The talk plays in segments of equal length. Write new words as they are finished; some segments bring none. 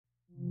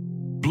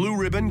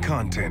Ribbon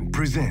Content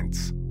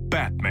presents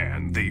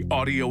Batman: The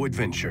Audio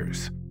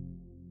Adventures.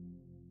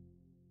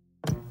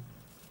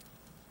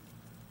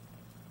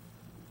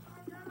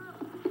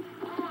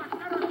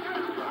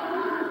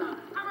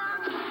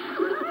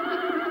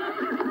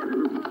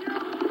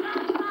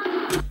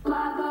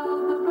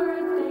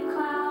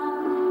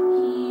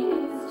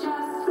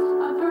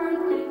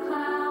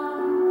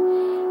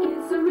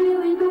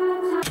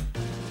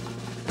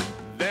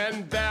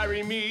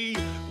 Bury me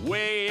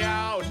way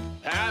out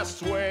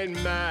past Wayne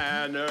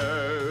Manor,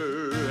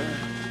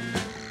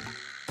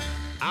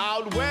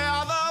 out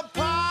where the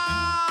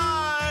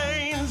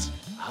pines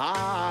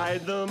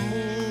hide the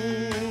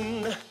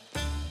moon,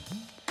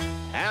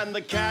 and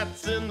the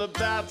cats and the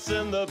bats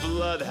and the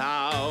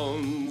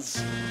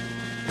bloodhounds,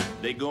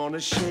 they gonna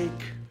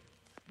shake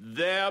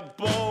their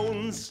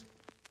bones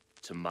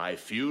to my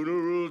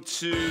funeral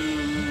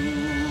too.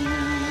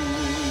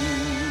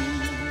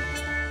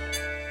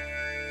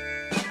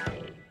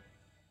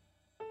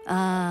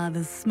 Ah,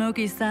 the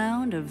smoky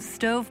sound of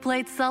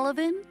Stoveplate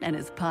Sullivan and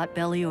his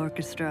Potbelly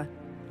Orchestra.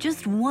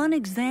 Just one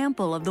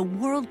example of the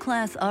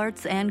world-class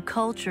arts and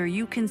culture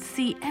you can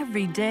see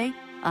every day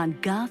on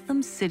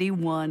Gotham City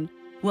 1.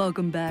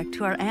 Welcome back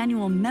to our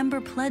annual Member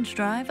Pledge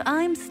Drive.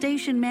 I'm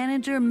Station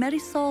Manager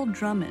Marisol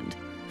Drummond.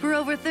 For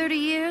over 30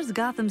 years,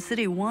 Gotham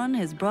City 1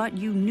 has brought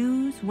you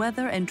news,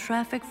 weather, and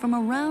traffic from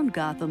around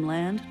Gotham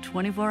Land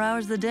 24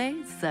 hours a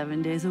day,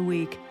 7 days a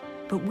week.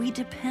 But we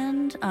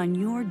depend on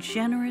your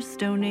generous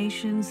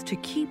donations to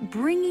keep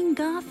bringing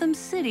Gotham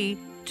City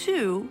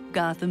to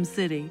Gotham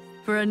City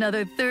for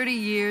another 30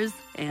 years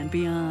and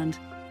beyond.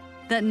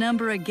 That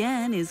number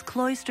again is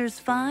Cloisters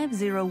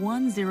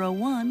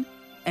 50101,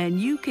 and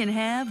you can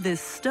have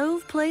this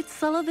Stoveplate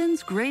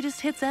Sullivan's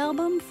Greatest Hits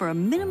album for a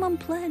minimum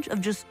pledge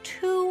of just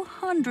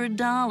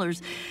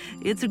 $200.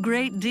 It's a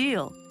great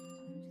deal.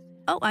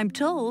 Oh, I'm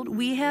told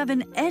we have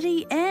an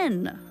Eddie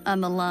N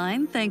on the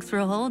line. Thanks for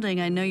holding.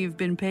 I know you've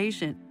been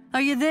patient.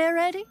 Are you there,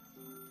 Eddie?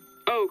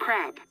 Oh,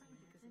 crap.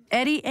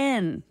 Eddie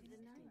N.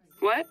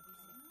 What?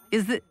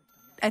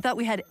 I thought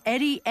we had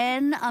Eddie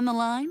N on the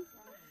line?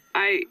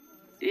 I'm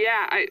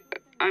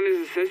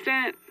his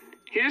assistant.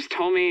 He just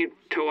told me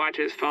to watch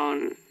his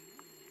phone.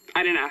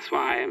 I didn't ask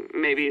why.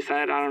 Maybe he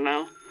said, I don't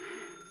know.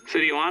 So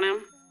do you want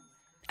him?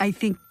 I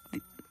think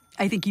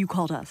you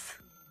called us.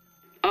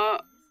 Oh.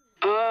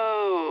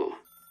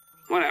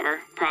 Whatever,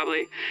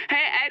 probably.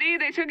 Hey, Eddie,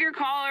 they took your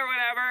call or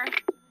whatever.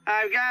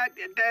 I've got,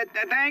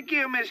 thank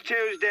you, Miss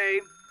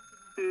Tuesday.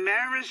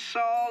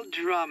 Marisol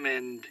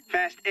Drummond.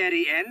 Fast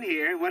Eddie N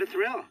here. What a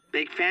thrill.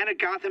 Big fan of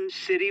Gotham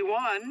City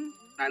 1.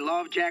 I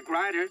love Jack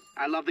Ryder.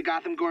 I love the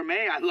Gotham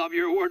Gourmet. I love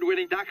your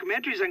award-winning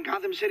documentaries on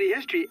Gotham City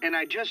history. And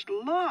I just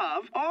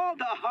love all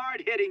the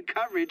hard-hitting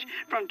coverage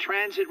from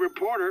transit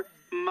reporter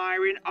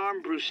Myron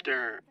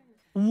Armbruster.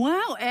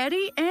 Wow,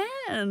 Eddie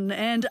N.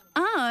 And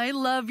I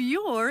love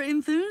your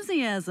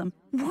enthusiasm.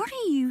 What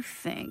do you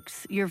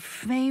think's your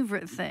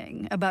favorite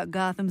thing about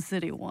Gotham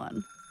City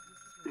 1?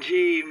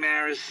 Gee,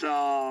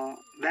 Marisol,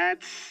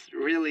 that's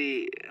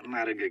really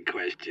not a good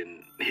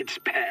question. It's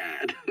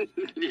bad.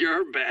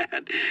 You're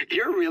bad.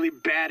 You're really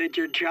bad at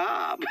your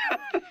job.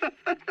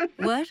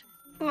 What?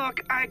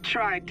 Look, I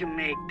tried to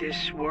make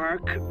this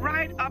work.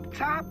 Right up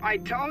top, I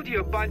told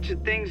you a bunch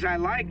of things I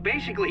like,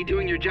 basically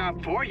doing your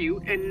job for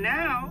you, and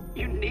now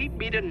you need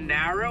me to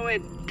narrow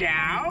it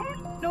down?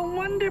 No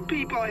wonder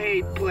people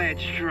hate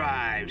pledge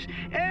drives.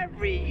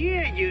 Every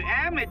year, you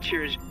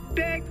amateurs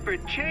beg for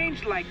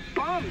change like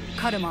bums.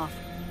 Cut him off.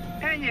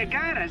 And you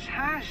got us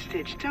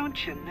hostage,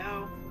 don't you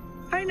know?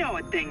 I know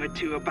a thing or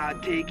two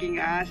about taking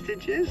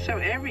hostages, so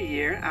every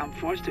year I'm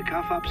forced to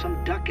cough up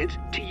some ducats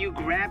to you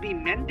grabby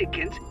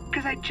mendicants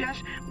because I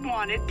just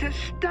want it to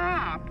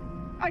stop.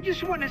 I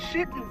just want to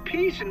sit in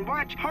peace and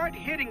watch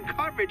hard-hitting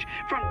coverage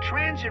from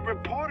transit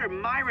reporter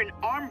Myron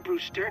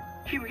Armbruster.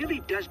 He really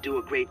does do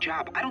a great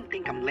job. I don't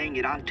think I'm laying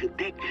it on too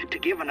thick to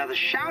give another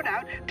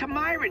shout-out to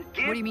Myron.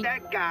 Give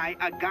that guy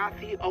a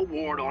Gothy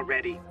Award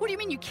already. What do you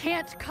mean you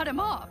can't cut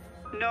him off?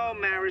 No,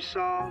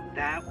 Marisol,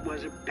 that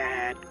was a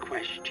bad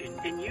question,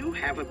 and you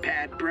have a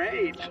bad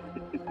brain.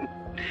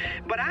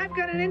 But I've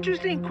got an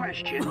interesting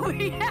question.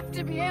 We have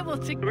to be able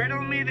to...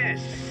 Riddle me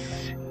this.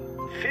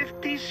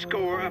 50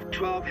 score of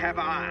 12 have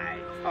I.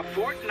 A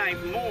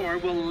fortnight more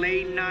will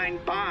lay 9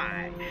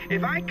 by.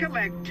 If I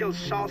collect till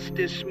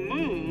solstice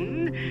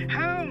moon,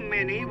 how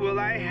many will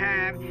I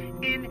have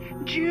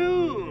in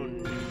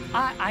June?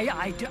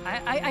 I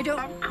don't...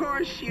 Of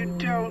course you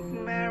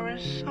don't,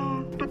 Marisol.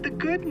 But the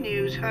good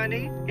news,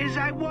 honey, is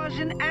I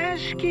wasn't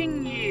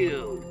asking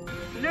you.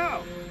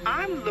 No,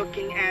 I'm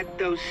looking at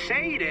those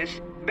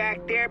sadists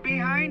back there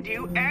behind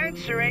you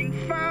answering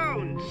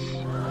phones.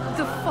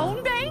 The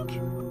phone bank?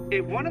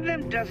 If one of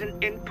them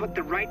doesn't input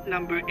the right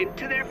number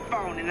into their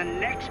phone in the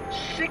next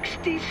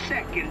 60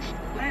 seconds,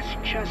 let's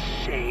just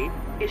say,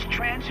 is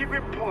transit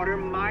reporter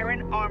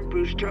Myron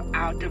Armbruster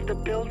out of the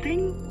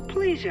building?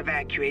 Please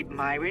evacuate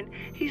Myron.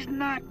 He's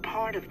not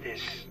part of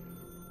this.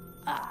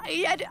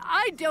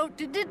 I don't...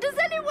 Does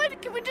anyone...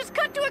 Can we just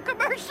cut to a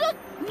commercial?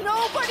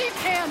 Nobody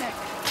panic.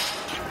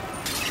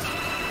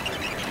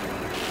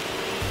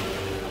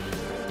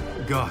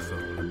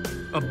 Gotham,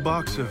 a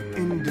box of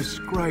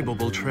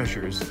indescribable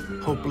treasures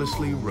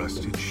hopelessly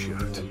rusted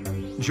shut.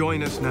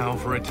 Join us now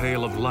for a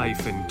tale of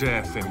life and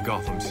death in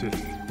Gotham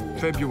City,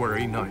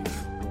 February 9th.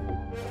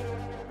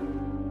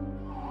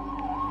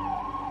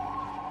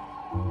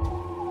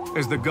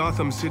 As the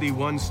Gotham City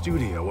One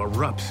studio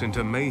erupts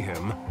into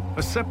mayhem,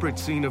 a separate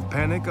scene of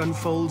panic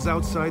unfolds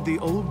outside the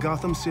old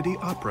Gotham City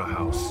Opera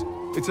House.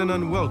 It's an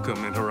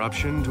unwelcome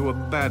interruption to a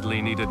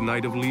badly needed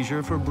night of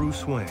leisure for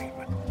Bruce Wayne.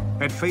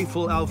 At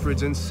faithful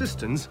Alfred's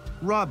insistence,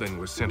 Robin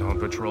was sent on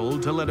patrol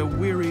to let a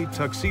weary,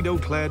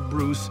 tuxedo-clad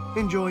Bruce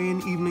enjoy an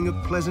evening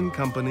of pleasant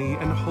company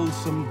and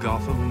wholesome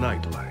Gotham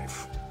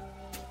nightlife.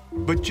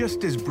 But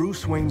just as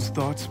Bruce Wayne's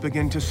thoughts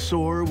begin to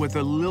soar with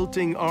the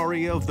lilting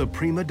aria of the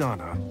prima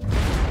donna,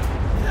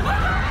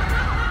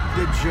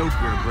 the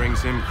Joker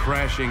brings him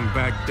crashing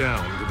back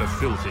down to the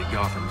filthy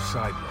Gotham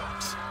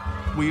sidewalks.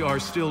 We are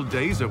still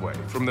days away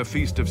from the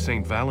Feast of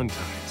St.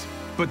 Valentine's,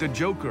 but the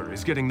Joker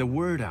is getting the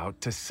word out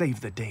to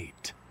save the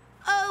date.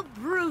 Oh,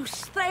 Bruce,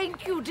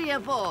 thank you, dear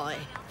boy.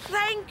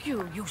 Thank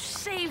you. You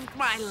saved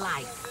my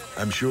life.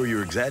 I'm sure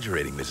you're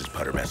exaggerating, Mrs.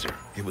 Puttermesser.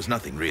 It was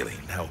nothing, really.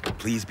 Now,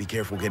 please be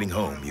careful getting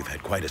home. You've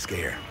had quite a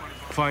scare.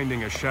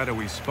 Finding a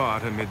shadowy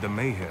spot amid the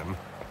mayhem,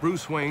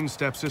 Bruce Wayne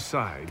steps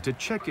aside to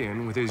check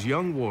in with his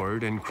young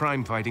ward and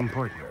crime-fighting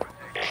partner.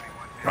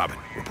 Robin,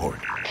 report.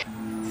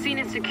 Scene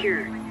is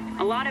secure.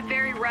 A lot of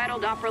very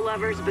rattled opera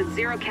lovers, but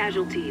 0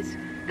 casualties.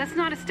 That's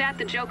not a stat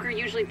the Joker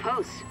usually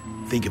posts.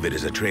 Think of it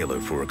as a trailer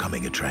for a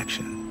coming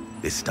attraction.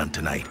 This stunt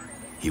tonight,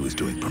 he was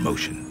doing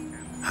promotion,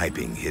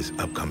 hyping his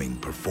upcoming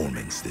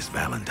performance this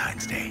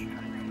Valentine's Day.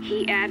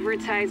 He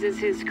advertises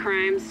his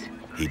crimes.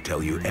 He'd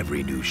tell you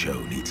every new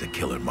show needs a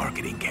killer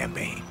marketing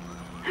campaign.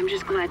 I'm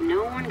just glad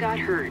no one got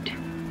hurt.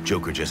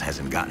 Joker just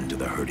hasn't gotten to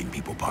the hurting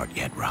people part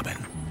yet, Robin.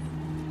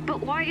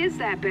 But why is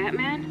that,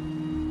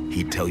 Batman?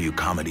 He'd tell you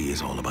comedy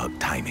is all about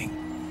timing.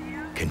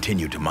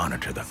 Continue to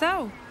monitor them.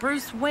 So,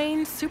 Bruce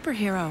Wayne,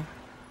 superhero.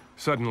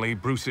 Suddenly,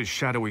 Bruce's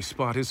shadowy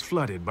spot is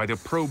flooded by the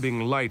probing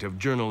light of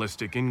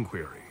journalistic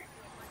inquiry.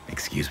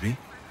 Excuse me?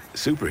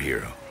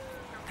 Superhero?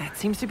 That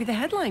seems to be the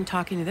headline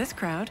talking to this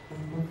crowd.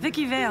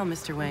 Vicky Vale,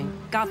 Mr. Wayne,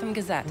 Gotham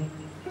Gazette.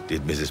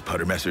 Did Mrs.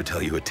 Puttermesser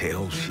tell you a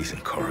tale? She's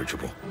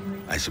incorrigible.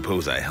 I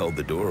suppose I held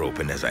the door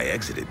open as I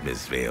exited,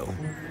 Miss Vale.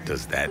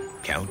 Does that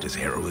count as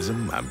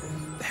heroism? I'm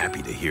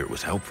happy to hear it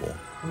was helpful.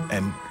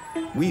 And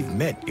we've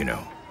met, you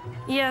know.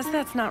 Yes,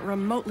 that's not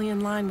remotely in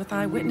line with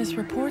eyewitness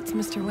reports,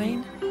 Mr.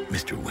 Wayne.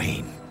 Mr.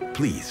 Wayne,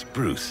 please,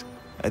 Bruce.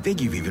 I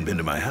think you've even been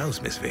to my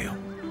house, Miss Vale.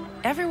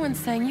 Everyone's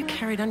saying you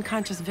carried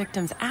unconscious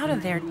victims out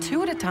of there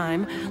 2 at a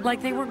time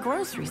like they were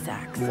grocery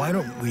sacks. Why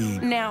don't we...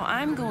 Now,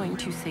 I'm going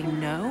to say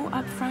no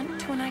up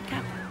front to a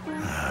nightcap.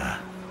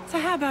 So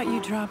how about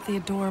you drop the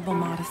adorable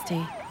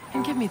modesty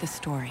and give me the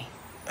story?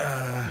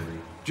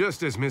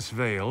 Just as Miss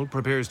Vale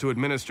prepares to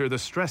administer the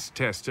stress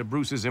test to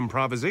Bruce's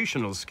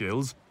improvisational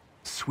skills,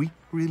 sweet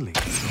release.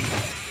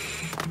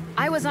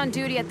 I was on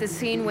duty at the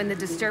scene when the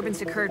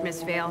disturbance occurred,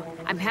 Miss Vale.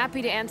 I'm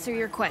happy to answer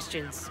your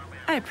questions.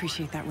 I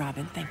appreciate that,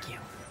 Robin. Thank you.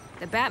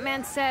 The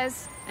Batman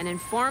says an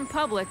informed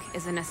public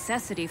is a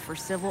necessity for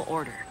civil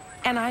order.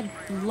 And I'd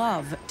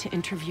love to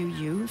interview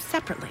you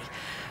separately.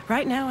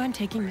 Right now, I'm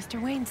taking Mr.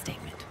 Wayne's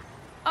statement.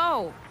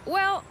 Oh,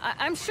 well,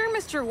 I'm sure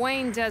Mr.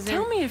 Wayne doesn't...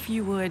 Tell me, if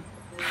you would,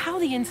 how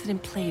the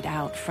incident played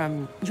out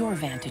from your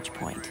vantage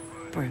point,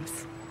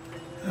 Bruce.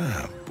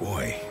 Oh,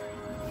 boy.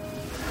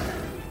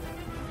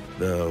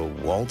 The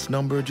waltz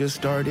number just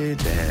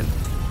started, and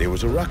there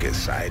was a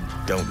ruckus. I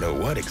don't know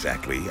what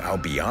exactly. I'll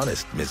be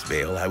honest, Miss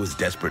Vale, I was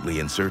desperately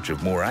in search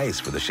of more ice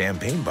for the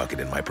champagne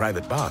bucket in my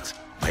private box.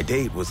 My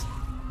date was...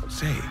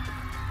 Say,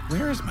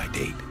 where is my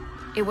date?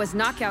 It was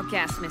knockout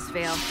gas, Miss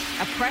Vale.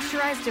 A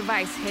pressurized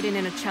device hidden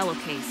in a cello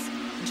case.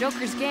 The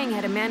Joker's gang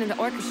had a man in the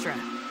orchestra.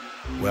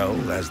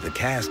 Well, as the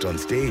cast on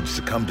stage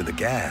succumbed to the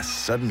gas,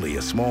 suddenly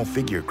a small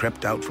figure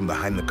crept out from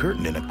behind the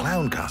curtain in a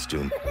clown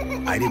costume.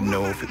 I didn't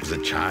know if it was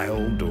a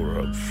child, or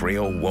a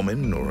frail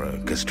woman, or a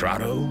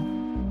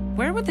castrato.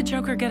 Where would the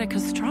Joker get a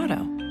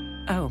castrato?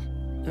 Oh,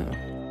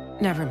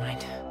 never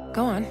mind.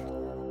 Go on.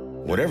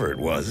 Whatever it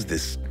was,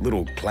 this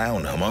little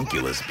clown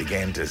homunculus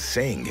began to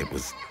sing.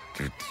 It's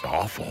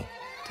awful.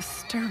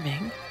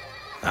 Disturbing.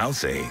 I'll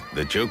say,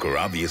 the Joker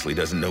obviously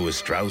doesn't know his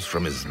Strauss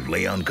from his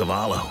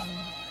Leoncavallo.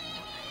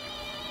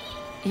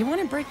 You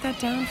want to break that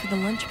down for the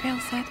lunch pail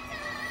set?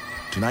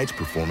 Tonight's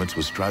performance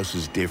was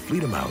Strauss's Der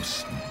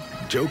Fledermaus.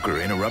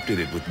 Joker interrupted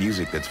it with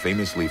music that's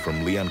famously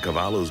from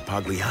Leoncavallo's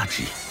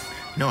Pagliacci.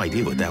 No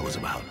idea what that was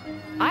about.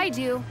 I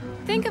do.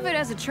 Think of it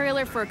as a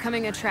trailer for a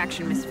coming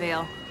attraction, Miss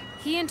Vale.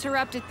 He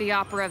interrupted the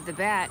opera of the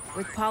Bat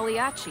with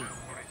Pagliacci.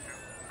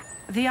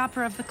 The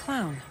opera of the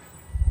clown.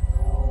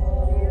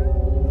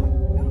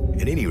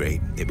 At any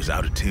rate, it was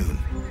out of tune.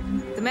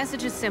 The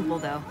message is simple,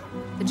 though.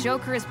 The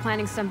Joker is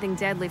planning something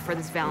deadly for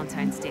this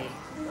Valentine's Day.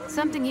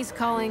 Something he's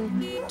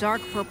calling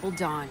Dark Purple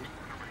Dawn.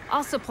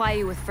 I'll supply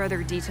you with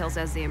further details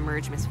as they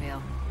emerge, Miss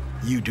Vale.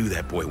 You do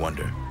that, Boy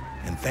Wonder.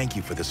 And thank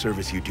you for the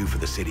service you do for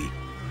the city.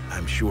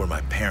 I'm sure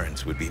my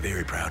parents would be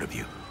very proud of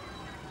you.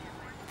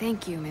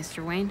 Thank you,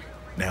 Mr. Wayne.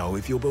 Now,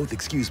 if you'll both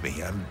excuse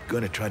me, I'm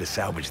gonna try to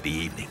salvage the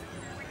evening.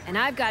 And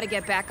I've got to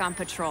get back on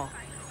patrol.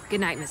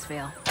 Good night, Miss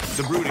Vale.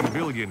 The brooding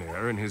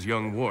billionaire and his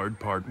young ward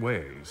part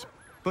ways,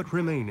 but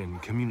remain in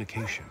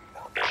communication.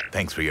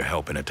 Thanks for your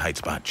help in a tight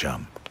spot,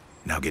 chum.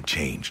 Now get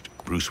changed.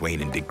 Bruce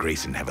Wayne and Dick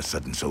Grayson have a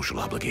sudden social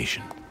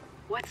obligation.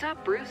 What's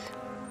up, Bruce?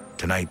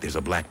 Tonight, there's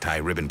a black tie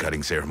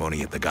ribbon-cutting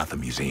ceremony at the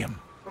Gotham Museum.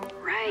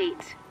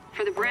 Right.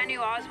 For the brand new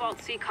Oswald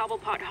C.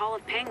 Cobblepot Hall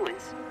of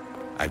Penguins.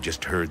 I've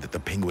just heard that the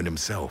Penguin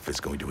himself is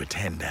going to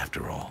attend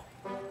after all.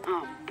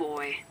 Oh,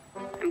 boy.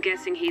 I'm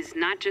guessing he's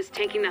not just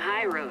taking the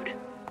high road.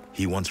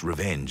 He wants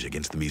revenge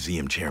against the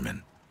museum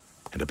chairman.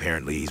 And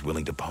apparently he's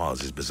willing to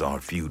pause his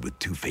bizarre feud with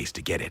Two-Face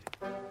to get it.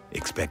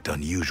 Expect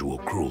unusual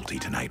cruelty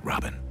tonight,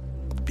 Robin.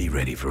 Be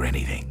ready for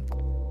anything.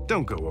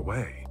 Don't go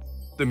away.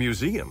 The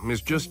museum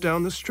is just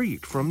down the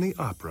street from the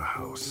Opera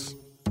House.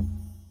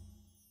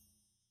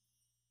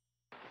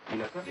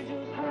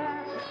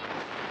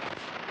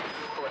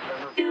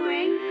 You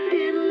ain't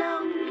been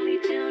lonely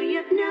till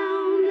you've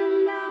known the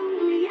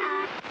lonely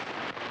eye.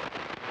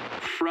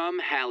 From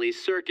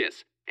Halley's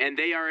Circus, and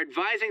they are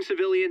advising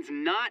civilians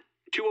not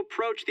to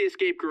approach the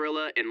escaped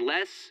gorilla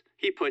unless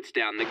he puts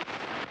down the...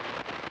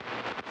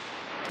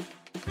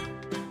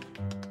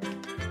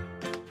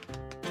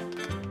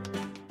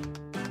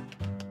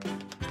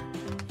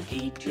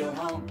 Heat your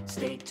home,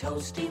 stay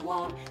toasty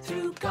warm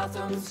through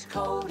Gotham's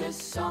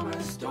coldest summer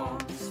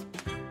storms.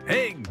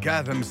 Hey,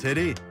 Gotham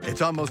City,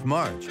 it's almost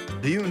March.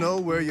 Do you know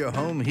where your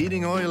home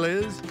heating oil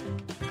is?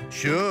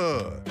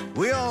 Sure,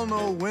 we all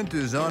know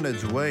winter's on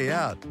its way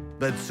out,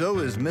 but so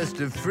is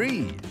Mr.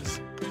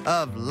 Freeze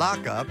of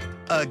Lockup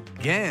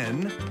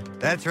again.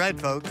 That's right,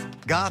 folks.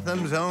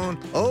 Gotham's own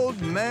Old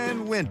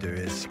Man Winter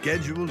is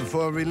scheduled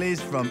for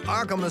release from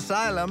Arkham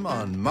Asylum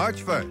on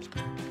March 1st.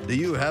 Do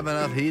you have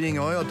enough heating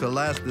oil to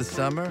last the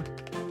summer?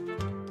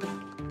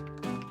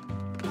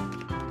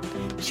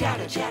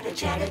 Chatter, chatter,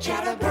 chatter,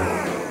 chatter,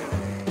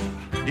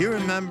 burn. Do you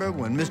remember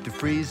when Mr.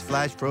 Freeze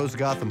flash froze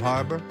Gotham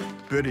Harbor?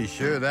 Pretty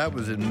sure that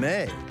was in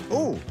May.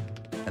 Oh,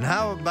 and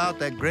how about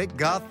that great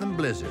Gotham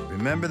blizzard?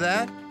 Remember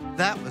that?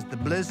 That was the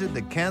blizzard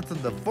that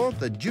canceled the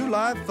 4th of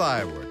July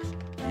fireworks.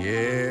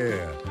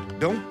 Yeah,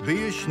 don't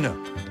be a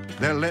schnook.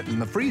 They're letting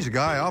the freeze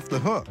guy off the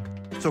hook.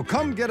 So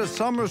come get a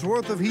summer's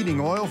worth of heating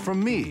oil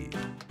from me.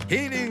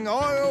 Heating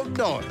oil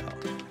Doyle.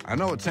 I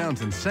know it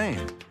sounds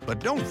insane, but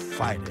don't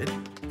fight it.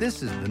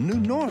 This is the new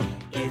normal.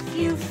 If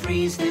you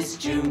freeze this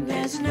June,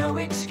 there's no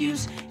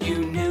excuse. You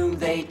knew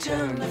they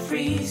turned the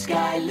freeze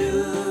guy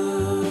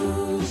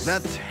loose.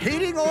 That's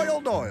Heating Oil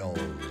Doyle's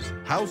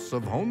House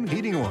of Home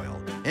Heating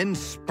Oil in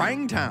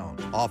Springtown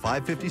off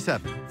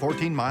I-57,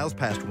 14 miles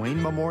past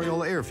Wayne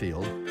Memorial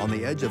Airfield on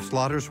the edge of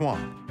Slaughter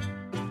Swamp.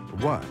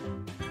 What?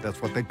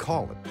 That's what they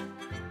call it.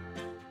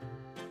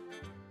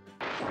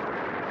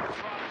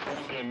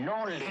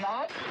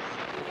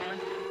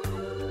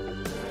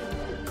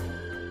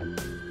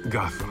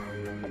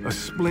 Gotham, a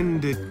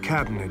splendid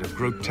cabinet of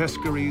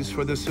grotesqueries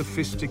for the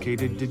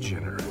sophisticated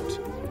degenerate.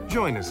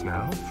 Join us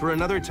now for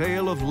another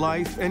tale of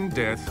life and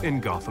death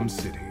in Gotham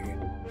City.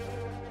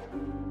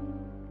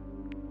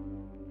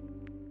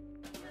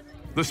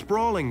 The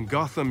sprawling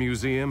Gotham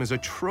Museum is a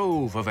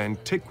trove of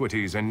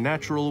antiquities and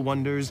natural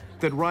wonders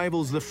that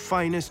rivals the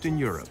finest in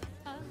Europe.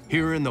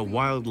 Here in the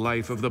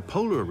wildlife of the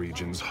polar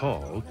region's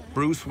hall,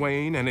 Bruce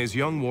Wayne and his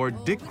young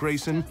ward Dick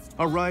Grayson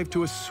arrive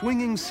to a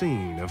swinging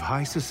scene of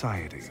high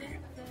society.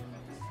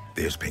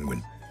 There's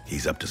Penguin.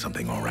 He's up to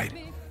something all right.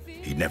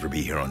 He'd never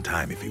be here on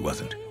time if he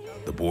wasn't.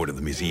 The board of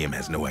the museum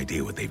has no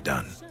idea what they've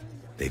done.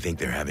 They think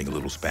they're having a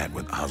little spat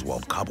with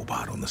Oswald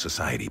Cobblepot on the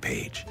society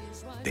page.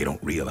 They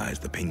don't realize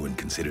the Penguin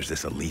considers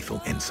this a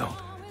lethal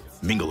insult.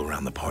 Mingle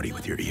around the party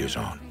with your ears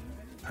on.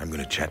 I'm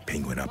gonna chat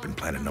Penguin up and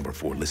plant a number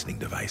 4 listening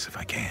device if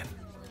I can.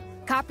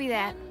 Copy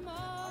that.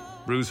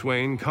 Bruce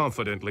Wayne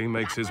confidently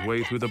makes his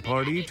way through the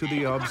party to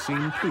the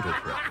obscene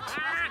plutocrat.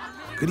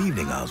 Good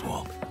evening,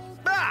 Oswald.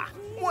 Ah,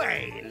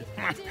 Wayne.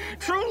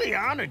 Truly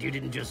honored you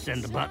didn't just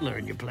send the butler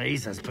in your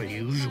place as per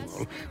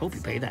usual. Hope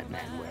you pay that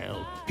man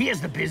well. He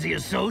has the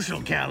busiest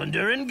social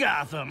calendar in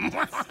Gotham.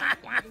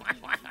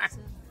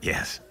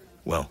 Yes.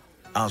 Well,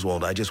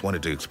 Oswald, I just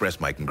wanted to express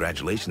my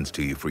congratulations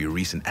to you for your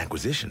recent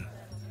acquisition.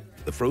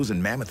 The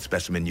frozen mammoth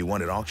specimen you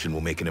won at auction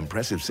will make an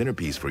impressive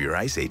centerpiece for your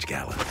Ice Age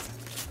gala.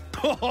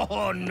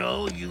 Oh,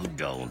 no, you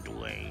don't,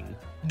 Wayne.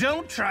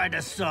 Don't try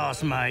to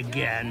sauce my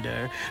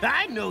gander.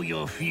 I know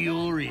you're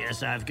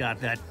furious I've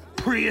got that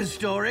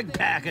prehistoric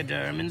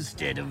pachyderm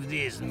instead of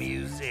this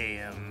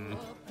museum.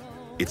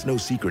 It's no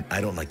secret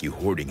I don't like you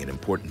hoarding an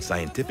important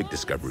scientific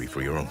discovery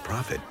for your own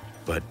profit,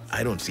 but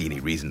I don't see any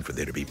reason for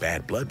there to be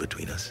bad blood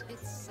between us.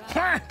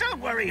 Don't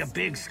worry a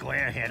big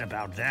square head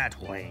about that,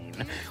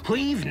 Wayne.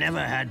 We've never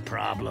had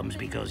problems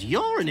because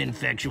you're an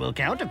infectual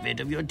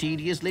counterfeit of your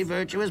tediously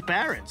virtuous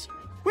parents.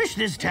 Wish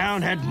this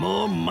town had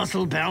more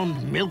muscle-bound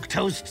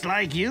milquetoasts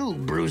like you,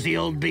 Brucey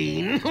old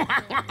bean.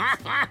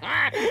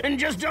 And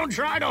just don't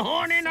try to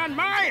horn in on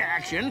my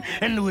action,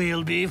 and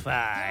we'll be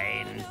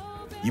fine.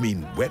 You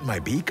mean wet my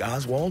beak,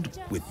 Oswald?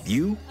 With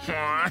you?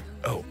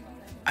 Oh,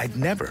 I'd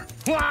never.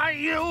 Why,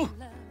 you?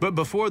 But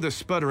before the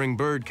sputtering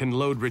bird can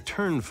load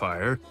return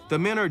fire, the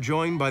men are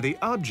joined by the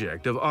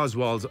object of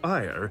Oswald's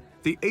ire,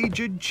 the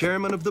aged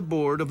chairman of the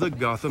board of the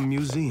Gotham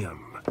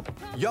Museum.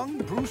 Young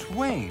Bruce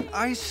Wayne,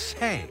 I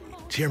say.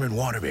 Chairman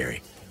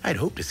Waterbury, I'd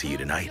hoped to see you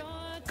tonight.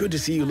 Good to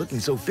see you looking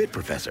so fit,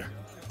 Professor.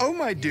 Oh,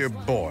 my dear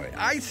boy,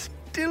 I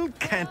still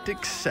can't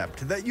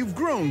accept that you've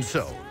grown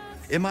so.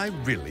 Am I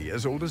really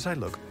as old as I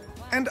look?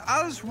 And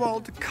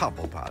Oswald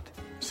Cobblepot.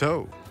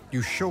 So,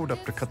 you showed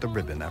up to cut the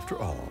ribbon after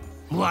all.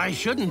 Why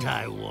shouldn't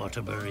I,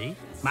 Waterbury?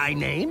 My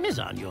name is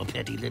on your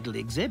petty little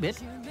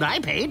exhibit. I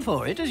paid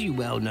for it, as you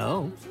well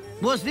know.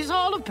 Was this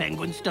all a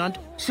Penguin stunt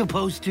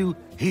supposed to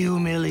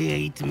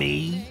humiliate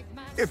me?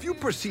 If you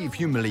perceive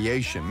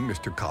humiliation,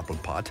 Mr.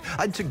 Cobblepot,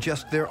 I'd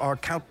suggest there are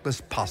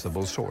countless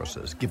possible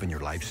sources, given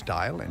your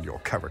lifestyle and your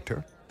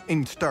character.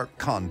 In stark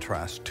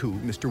contrast to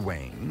Mr.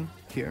 Wayne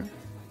here.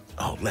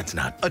 Oh, let's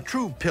not. A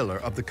true pillar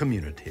of the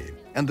community,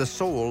 and the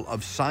soul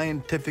of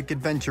scientific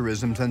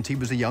adventurism since he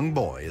was a young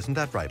boy. Isn't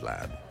that right,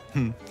 lad?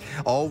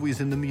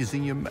 Always in the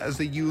museum as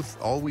a youth,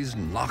 always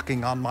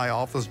knocking on my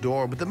office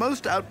door with the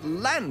most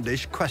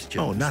outlandish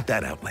questions. Oh, not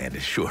that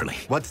outlandish, surely.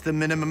 What's the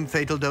minimum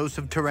fatal dose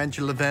of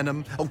tarantula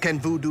venom? Oh, can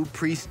voodoo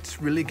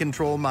priests really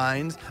control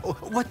minds? Oh,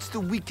 what's the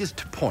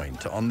weakest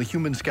point on the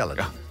human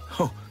skeleton?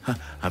 Oh,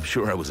 I'm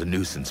sure I was a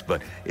nuisance,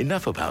 but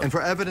enough about... And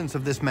for evidence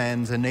of this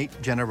man's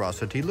innate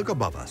generosity, look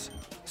above us,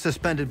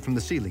 suspended from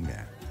the ceiling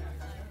there.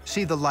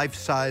 See the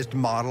life-sized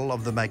model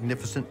of the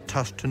magnificent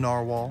tusked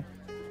narwhal?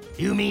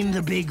 You mean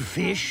the big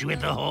fish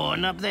with the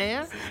horn up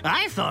there?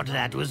 I thought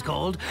that was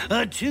called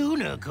a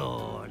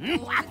tunicorn.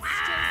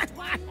 A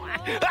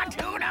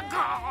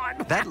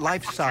tunicorn! That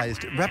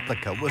life-sized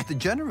replica was the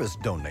generous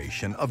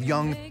donation of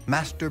young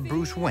Master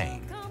Bruce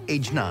Wayne,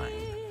 age 9.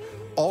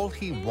 All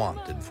he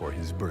wanted for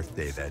his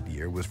birthday that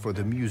year was for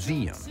the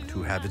museum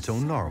to have its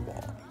own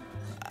narwhal.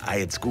 I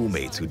had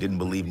schoolmates who didn't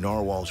believe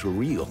narwhals were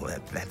real.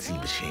 That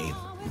seemed a shame.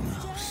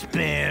 Oh,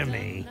 spare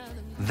me.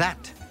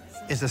 That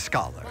is a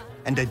scholar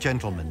and a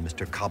gentleman,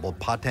 Mr.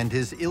 Cobblepot, and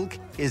his ilk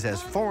is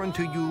as foreign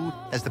to you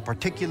as the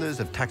particulars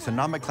of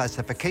taxonomic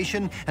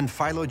classification and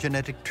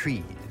phylogenetic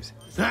trees.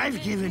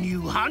 I've given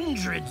you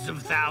hundreds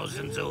of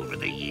thousands over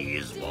the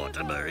years,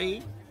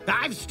 Waterbury.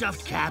 I've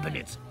stuffed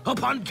cabinets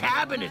upon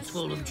cabinets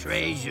full of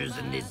treasures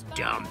in this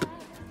dump.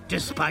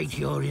 Despite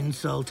your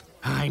insult,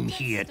 I'm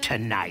here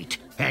tonight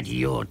at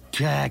your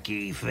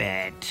turkey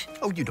fete.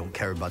 Oh, you don't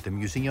care about the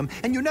museum,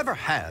 and you never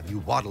have, you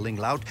waddling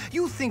lout.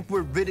 You think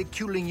we're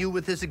ridiculing you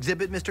with this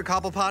exhibit, Mr.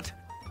 Cobblepot?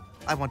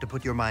 I want to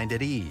put your mind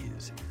at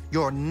ease.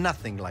 You're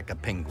nothing like a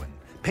penguin.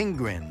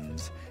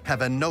 Penguins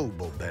have a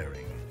noble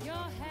bearing.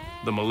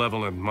 The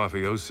malevolent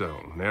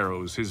mafioso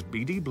narrows his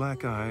beady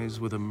black eyes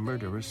with a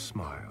murderous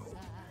smile.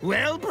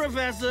 Well,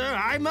 Professor,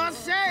 I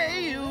must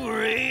say you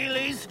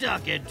really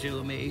stuck it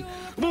to me.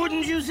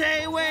 Wouldn't you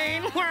say,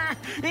 Wayne?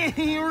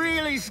 He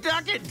really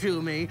stuck it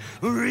to me.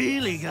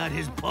 Really got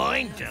his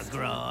point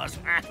across.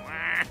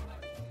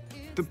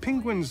 The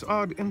penguin's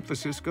odd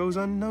emphasis goes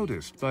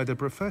unnoticed by the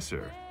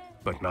professor,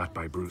 but not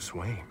by Bruce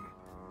Wayne.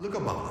 Look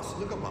above us.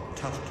 Look above.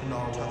 Touch to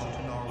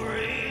narwhal.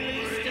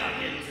 Really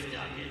stuck it.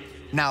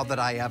 Now that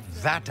I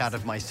have that out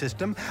of my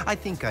system, I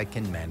think I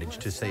can manage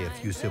to say a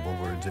few civil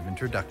words of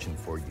introduction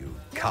for you,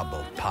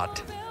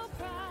 Cobblepot.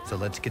 So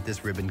let's get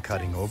this ribbon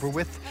cutting over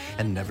with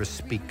and never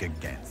speak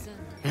again.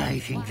 I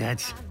think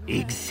that's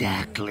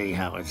exactly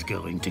how it's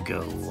going to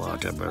go,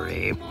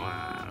 Waterbury.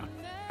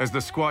 As the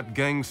squat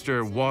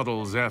gangster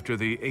waddles after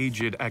the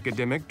aged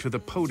academic to the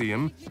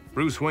podium,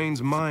 Bruce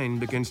Wayne's mind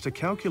begins to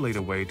calculate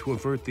a way to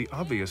avert the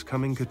obvious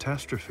coming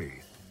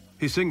catastrophe.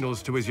 He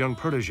signals to his young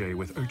protege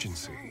with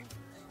urgency.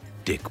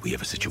 Dick, we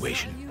have a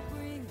situation.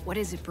 What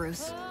is it,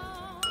 Bruce?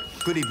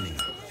 Good evening,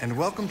 and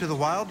welcome to the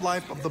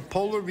wildlife of the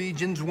polar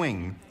region's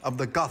wing of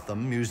the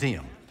Gotham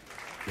Museum.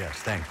 Yes,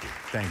 thank you,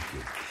 thank you.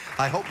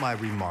 I hope my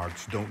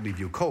remarks don't leave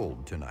you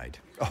cold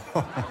tonight.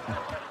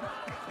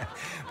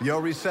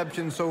 Your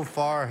reception so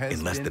far has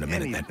In less than a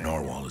minute, anything that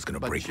narwhal is going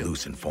to break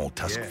loose and fall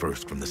tusk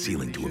first from the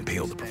ceiling to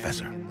impale the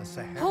professor.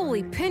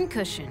 Holy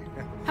pincushion.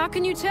 How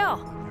can you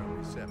tell?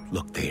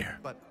 Look there.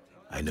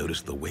 I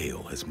noticed the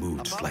whale has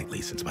moved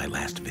slightly since my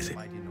last visit.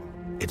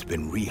 It's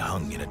been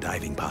rehung in a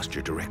diving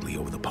posture directly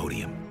over the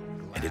podium,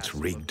 and it's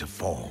rigged to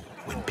fall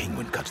when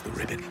Penguin cuts the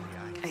ribbon.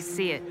 I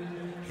see it.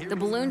 The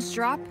balloons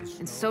drop,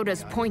 and so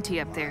does Pointy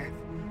up there.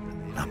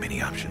 Not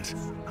many options.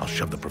 I'll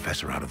shove the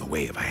professor out of the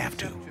way if I have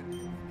to.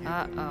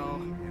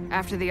 Uh-oh.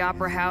 After the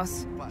Opera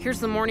House, here's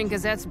the Morning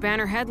Gazette's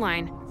banner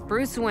headline,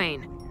 Bruce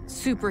Wayne,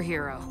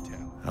 superhero.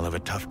 I'll have a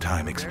tough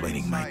time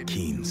explaining my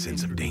keen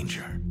sense of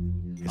danger.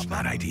 It's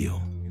not ideal.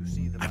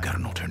 I've got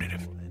an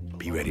alternative.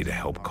 Be ready to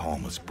help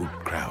calm a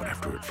spooked crowd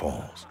after it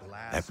falls.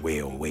 That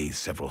whale weighs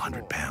several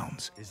hundred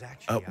pounds.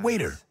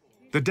 Waiter!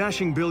 The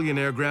dashing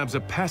billionaire grabs a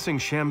passing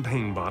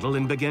champagne bottle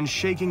and begins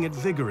shaking it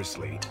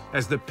vigorously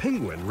as the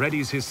penguin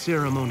readies his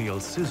ceremonial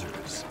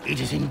scissors. It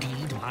is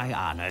indeed my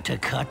honor to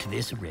cut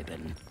this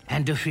ribbon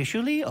and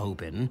officially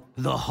open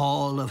the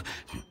Hall of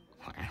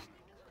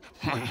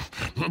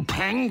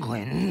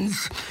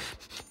Penguins.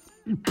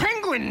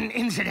 Penguin,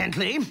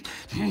 incidentally,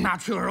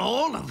 not sure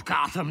all of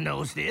Gotham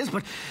knows this,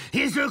 but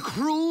is a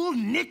cruel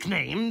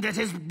nickname that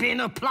has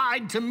been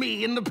applied to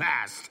me in the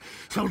past.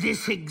 So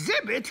this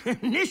exhibit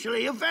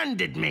initially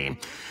offended me.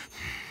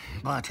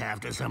 But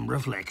after some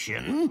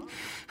reflection,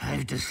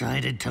 I've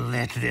decided to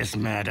let this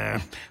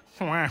matter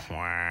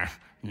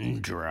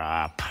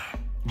drop.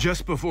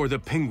 Just before the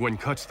Penguin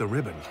cuts the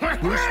ribbon,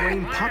 Bruce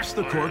Wayne pops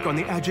the cork on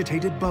the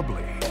agitated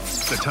Bubbly.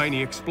 The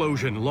tiny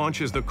explosion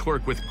launches the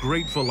cork with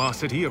great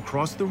velocity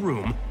across the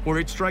room, where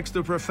it strikes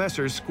the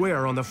professor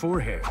square on the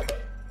forehead.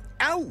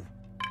 Ow!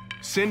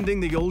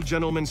 Sending the old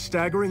gentleman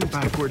staggering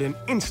backward an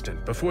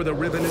instant before the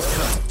ribbon is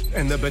cut,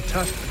 and the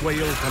betusked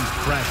whale comes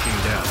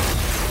crashing down.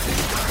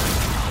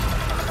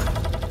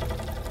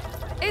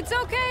 It's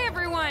okay,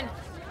 everyone.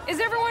 Is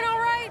everyone all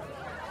right?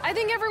 I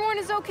think everyone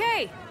is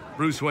okay.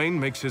 Bruce Wayne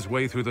makes his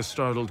way through the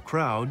startled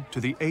crowd to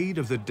the aid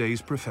of the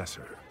day's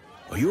professor.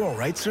 Are you all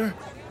right, sir?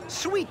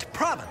 Sweet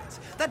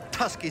Providence! That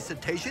tusky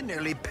cetacean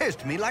nearly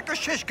pierced me like a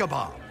shish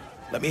kebab.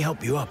 Let me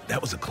help you up.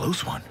 That was a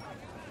close one.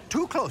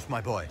 Too close,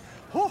 my boy.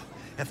 Oh,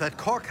 if that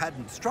cork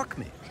hadn't struck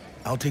me.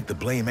 I'll take the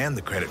blame and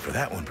the credit for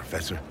that one,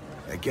 Professor.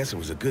 I guess it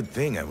was a good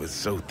thing I was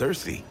so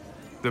thirsty.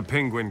 The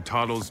Penguin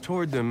toddles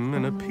toward them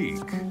in a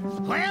peek.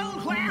 Well,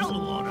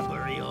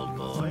 Waterbury, old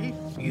boy.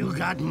 You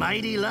got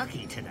mighty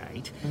lucky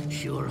tonight.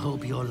 Sure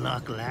hope your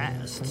luck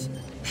lasts.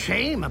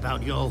 Shame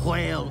about your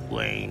whale,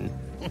 Wayne.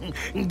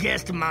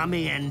 Guessed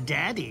Mommy and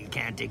Daddy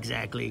can't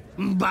exactly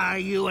buy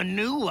you a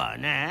new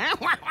one, eh?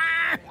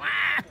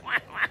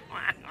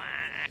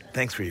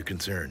 Thanks for your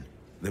concern.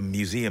 The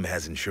museum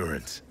has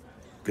insurance.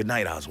 Good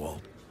night,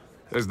 Oswald.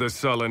 As the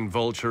sullen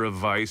vulture of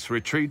vice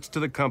retreats to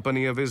the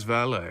company of his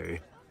valet,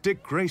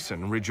 Dick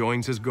Grayson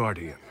rejoins his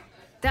guardian.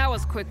 That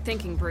was quick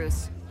thinking,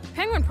 Bruce.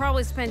 Penguin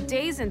probably spent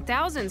days and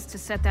thousands to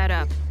set that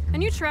up,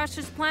 and you trashed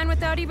his plan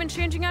without even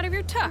changing out of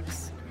your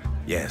tux.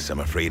 Yes,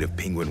 I'm afraid if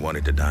Penguin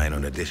wanted to dine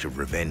on a dish of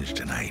revenge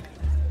tonight,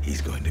 he's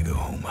going to go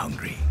home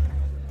hungry.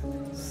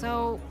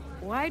 So,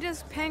 why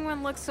does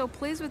Penguin look so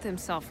pleased with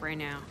himself right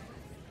now?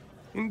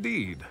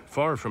 Indeed,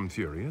 far from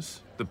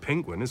furious, the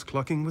Penguin is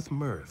clucking with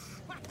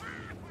mirth.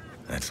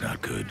 That's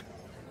not good.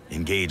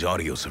 Engage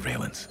audio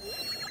surveillance.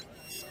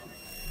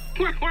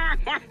 Oh,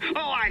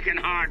 I can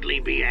hardly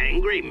be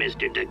angry,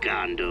 Mr.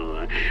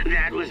 DeCondor.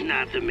 That was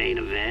not the main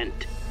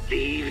event. The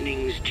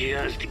evening's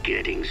just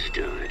getting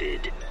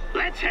started.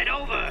 Let's head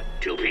over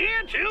to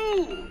Pier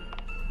 2.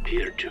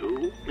 Pier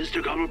 2,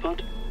 Mr.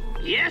 Cobblepot?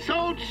 Yes,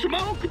 Old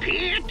Smoke,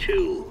 Pier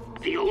 2.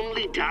 The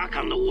only dock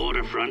on the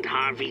waterfront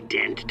Harvey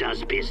Dent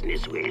does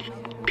business with.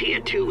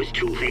 Pier 2 is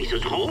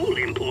Two-Face's whole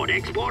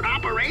import-export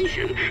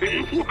operation.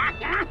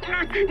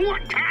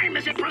 What time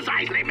is it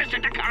precisely,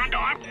 Mr.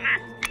 DeCondor?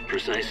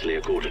 Precisely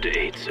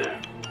 7:45,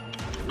 sir.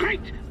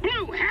 Great!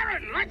 Blue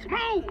Heron, let's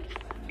move!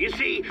 You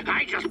see,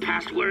 I just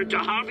passed word to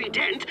Harvey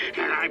Dent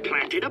that I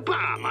planted a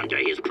bomb under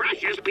his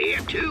precious Pier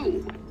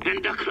 2.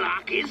 And the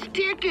clock is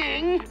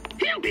ticking.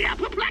 He'll be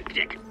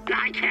apoplectic.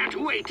 I can't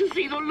wait to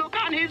see the look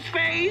on his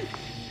face.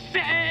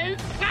 I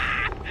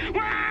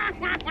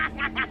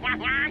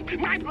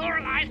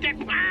pluralized it.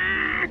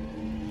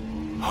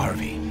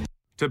 Harvey.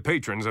 To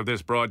patrons of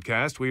this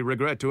broadcast, we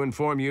regret to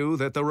inform you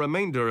that the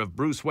remainder of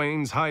Bruce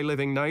Wayne's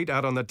high-living night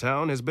out on the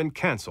town has been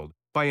canceled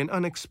by an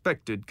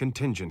unexpected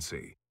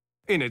contingency.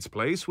 In its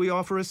place, we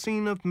offer a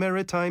scene of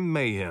maritime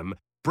mayhem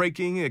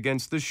breaking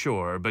against the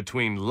shore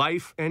between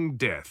life and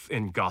death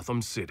in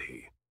Gotham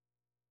City.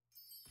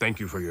 Thank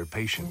you for your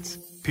patience.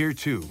 Pier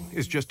 2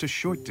 is just a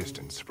short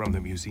distance from the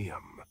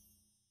museum.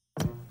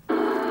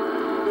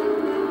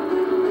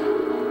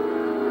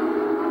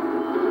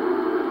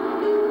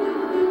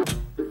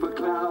 If a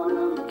cloud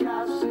of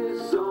gas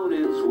is on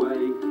its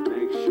way,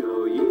 make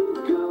sure you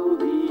go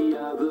the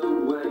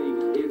other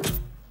way.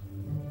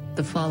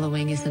 The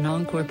following is an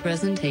encore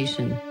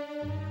presentation.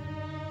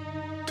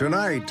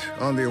 Tonight,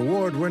 on the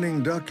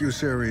award-winning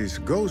docuseries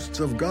Ghosts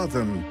of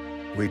Gotham,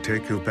 we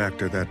take you back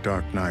to that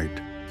dark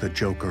night the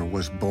Joker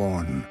was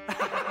born.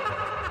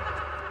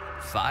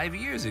 5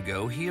 years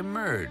ago, he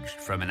emerged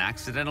from an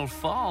accidental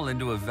fall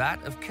into a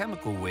vat of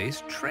chemical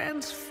waste,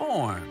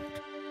 transformed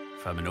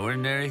from an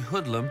ordinary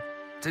hoodlum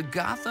to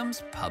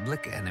Gotham's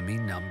public enemy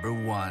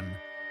 #1,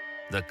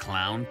 the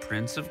Clown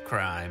Prince of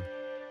Crime,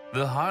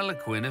 the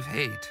Harlequin of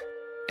Hate.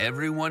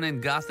 Everyone in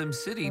Gotham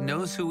City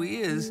knows who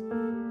he is,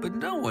 but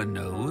no one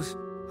knows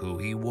who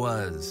he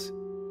was.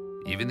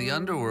 Even the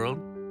underworld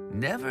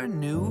never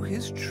knew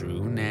his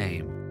true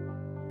name.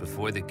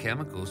 Before the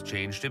chemicals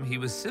changed him, he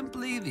was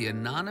simply the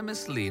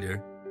anonymous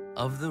leader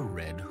of the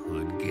Red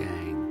Hood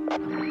Gang.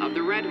 Of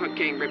the Red Hood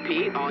Gang,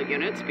 repeat, all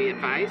units be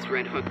advised,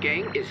 Red Hood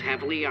Gang is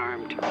heavily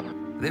armed.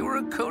 They were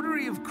a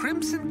coterie of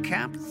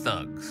crimson-capped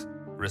thugs,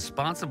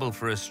 responsible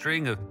for a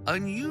string of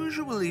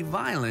unusually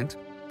violent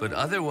but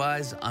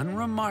otherwise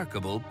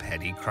unremarkable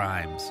petty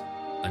crimes.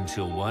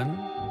 Until one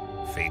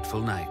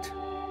fateful night,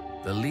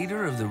 the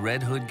leader of the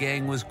Red Hood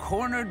Gang was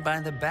cornered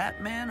by the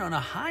Batman on a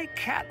high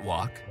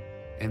catwalk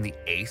in the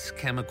Ace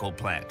chemical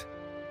plant,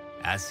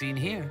 as seen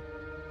here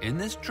in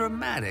this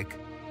dramatic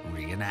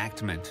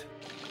reenactment.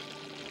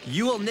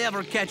 You will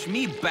never catch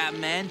me,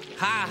 Batman.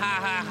 Ha, ha,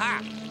 ha,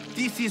 ha.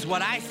 This is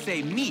what I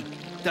say, me,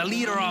 the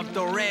leader of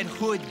the Red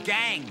Hood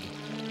gang.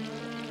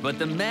 But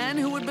the man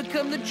who would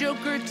become the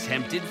Joker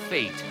tempted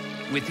fate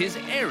with his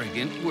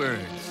arrogant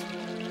words.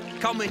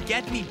 Come and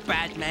get me,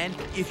 Batman,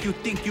 if you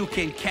think you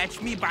can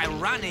catch me by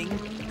running.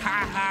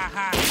 Ha, ha,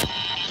 ha.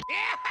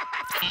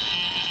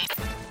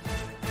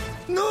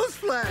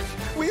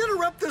 Newsflash! We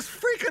interrupt this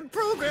freaking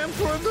program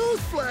for a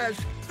newsflash!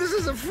 This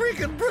is a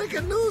freaking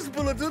breaking news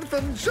bulletin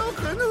from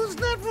Joker News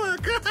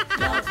Network!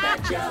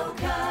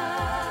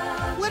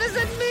 What does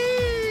it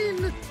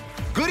mean?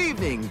 Good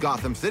evening,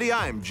 Gotham City.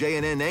 I'm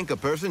JNN anchor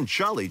person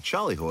Charlie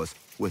Horse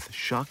with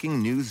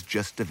shocking news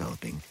just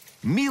developing.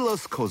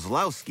 Milos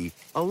Kozlowski,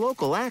 a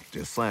local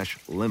actor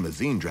 /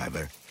 limousine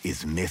driver,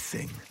 is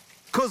missing.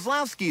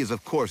 Kozlowski is,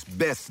 of course,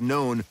 best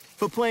known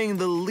for playing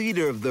the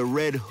leader of the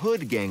Red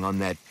Hood gang on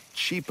that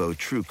cheapo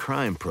true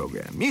crime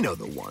program. You know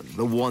the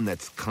one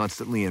that's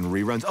constantly in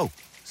reruns. Oh,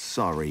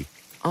 sorry,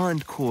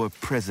 encore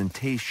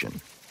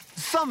presentation.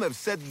 Some have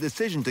said the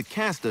decision to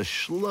cast a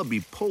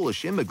schlubby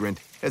Polish immigrant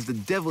as the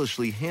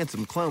devilishly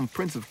handsome clown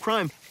prince of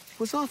crime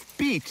was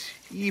offbeat,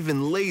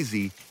 even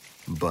lazy,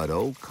 but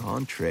au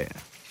contraire.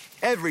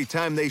 Every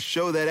time they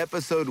show that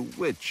episode,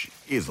 which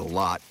is a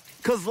lot,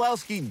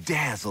 Kozlowski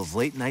dazzles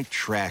late-night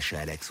trash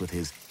addicts with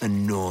his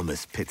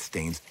enormous pit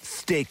stains,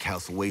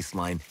 steakhouse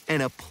waistline,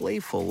 and a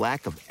playful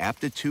lack of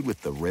aptitude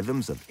with the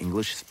rhythms of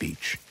English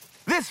speech.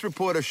 This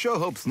reporter sure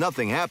hopes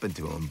nothing happened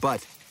to him,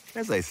 but,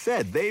 as I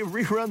said, they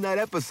rerun that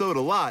episode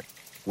a lot.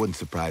 Wouldn't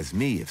surprise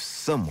me if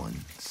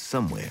someone,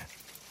 somewhere,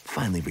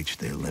 finally reached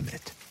their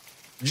limit.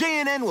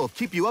 JNN will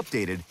keep you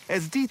updated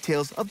as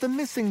details of the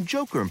missing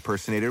Joker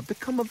impersonator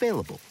become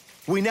available.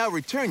 We now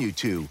return you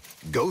to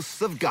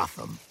Ghosts of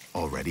Gotham,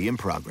 already in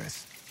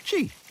progress.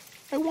 Gee,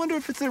 I wonder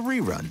if it's a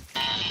rerun.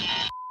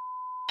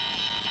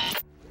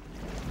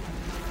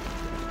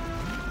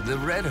 The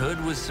Red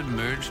Hood was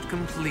submerged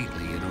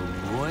completely in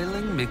a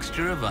roiling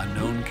mixture of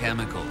unknown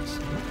chemicals.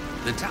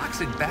 The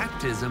toxic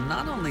baptism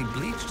not only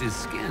bleached his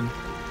skin,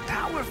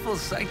 powerful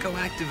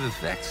psychoactive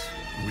effects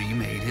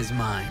remade his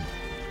mind.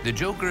 The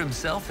Joker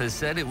himself has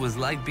said it was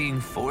like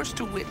being forced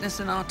to witness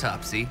an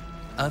autopsy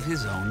of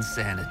his own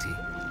sanity.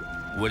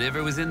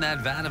 Whatever was in that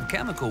vat of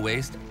chemical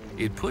waste,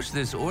 it pushed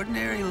this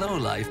ordinary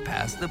lowlife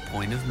past the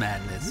point of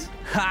madness.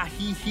 Ha,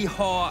 he,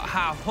 ho,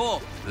 ha,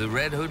 ho. The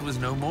Red Hood was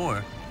no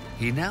more.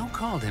 He now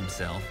called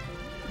himself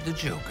the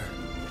Joker.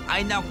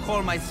 I now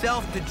call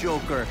myself the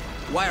Joker.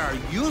 Why are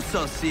you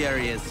so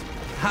serious?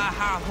 Ha,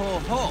 ha, ho,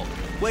 ho.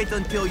 Wait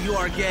until you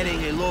are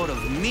getting a load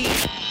of me.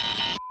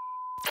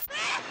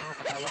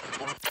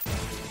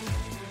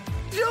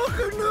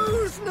 Joker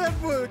News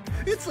Network!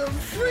 It's a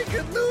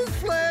freaking news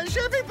flash!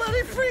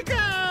 Everybody freak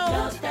out!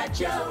 Just that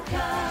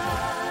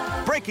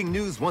Joker! Breaking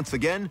news once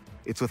again.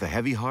 It's with a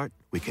heavy heart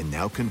we can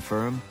now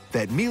confirm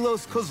that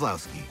Milos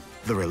Kozlowski,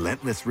 the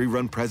relentless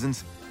rerun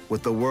presence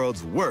with the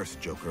world's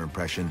worst Joker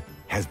impression,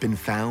 has been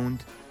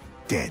found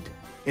dead.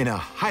 In a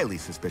highly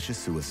suspicious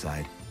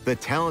suicide, the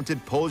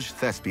talented Polish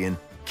thespian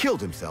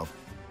killed himself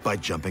by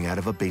jumping out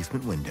of a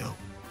basement window.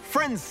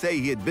 Friends say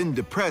he had been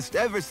depressed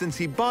ever since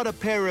he bought a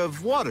pair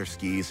of water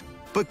skis,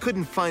 but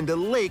couldn't find a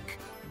lake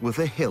with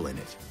a hill in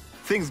it.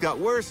 Things got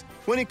worse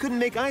when he couldn't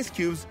make ice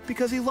cubes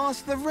because he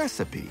lost the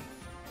recipe.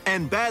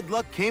 And bad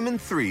luck came in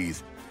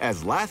threes,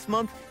 as last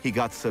month he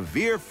got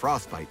severe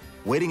frostbite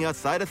waiting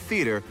outside a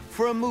theater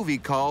for a movie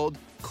called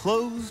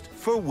Closed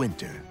for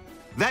Winter.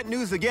 That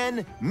news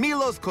again,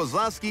 Milos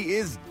Kozlowski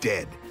is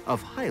dead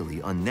of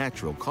highly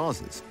unnatural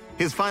causes.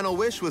 His final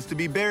wish was to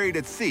be buried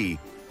at sea,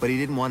 but he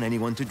didn't want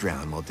anyone to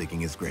drown while digging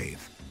his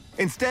grave.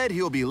 Instead,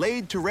 he'll be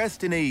laid to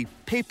rest in a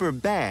paper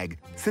bag,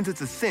 since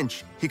it's a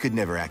cinch he could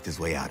never act his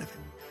way out of it.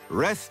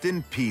 Rest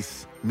in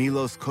peace,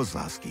 Milos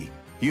Kozlowski.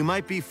 You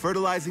might be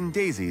fertilizing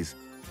daisies,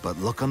 but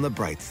look on the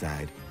bright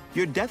side.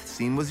 Your death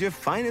scene was your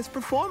finest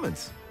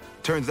performance.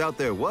 Turns out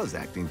there was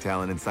acting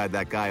talent inside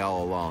that guy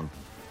all along.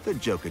 The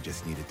Joker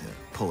just needed to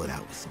pull it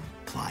out with some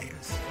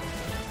pliers.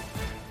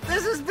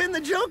 This has been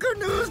the Joker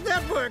News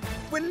Network.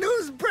 When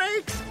news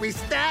breaks, we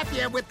stab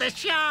you with the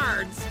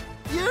shards.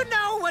 You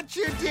know what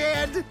you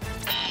did.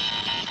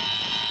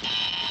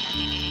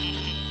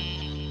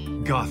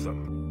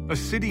 Gotham, a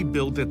city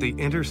built at the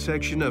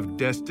intersection of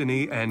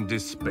destiny and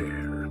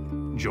despair.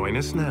 Join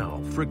us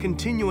now for a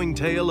continuing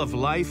tale of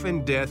life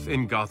and death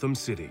in Gotham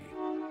City.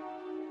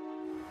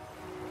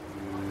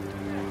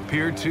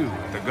 Pier 2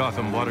 at the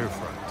Gotham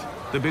waterfront.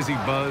 The busy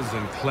buzz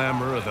and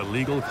clamor of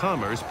illegal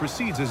commerce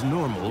proceeds as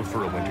normal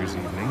for a winter's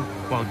evening,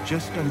 while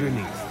just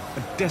underneath,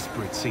 a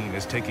desperate scene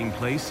is taking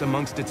place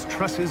amongst its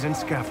trusses and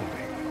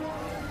scaffolding.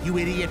 You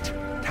idiot!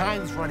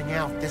 Time's running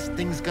out. This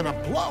thing's gonna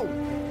blow.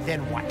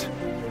 Then what?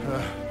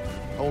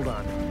 Hold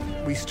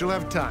on. We still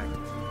have time.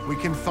 We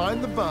can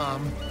find the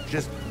bomb.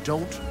 Just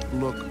don't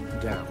look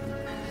down.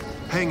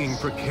 Hanging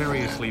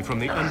precariously from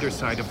the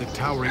underside of the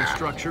towering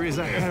structure is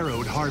a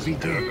harrowed Harvey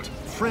Dent,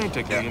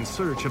 frantically in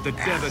search of the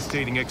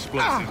devastating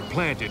explosive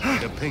planted by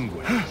the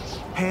penguin.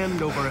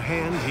 Hand over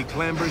hand, he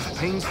clambers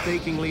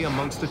painstakingly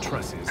amongst the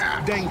trusses,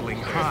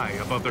 dangling high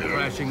above the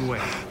crashing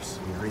waves.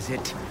 Where is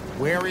it?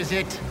 Where is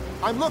it?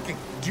 I'm looking.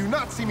 Do you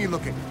not see me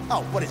looking?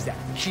 Oh, what is that?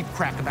 Cheap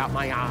crack about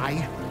my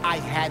eye? I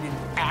had an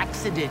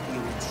accident,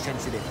 you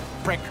insensitive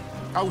prick.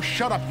 Oh,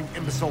 shut up, you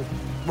imbecile.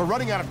 We're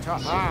running out of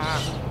time.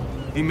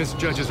 He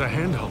misjudges a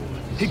handhold.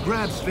 He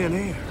grabs thin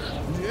air.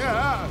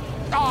 Yeah.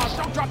 Oh,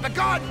 don't drop the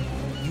gun!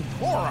 You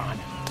moron.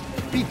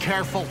 Be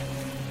careful.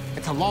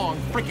 It's a long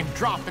freaking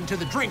drop into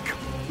the drink.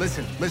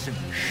 Listen,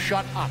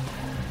 shut up.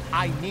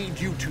 I need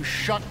you to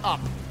shut up.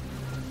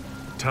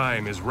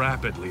 Time is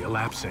rapidly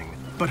elapsing,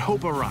 but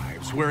Hope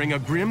arrives wearing a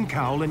grim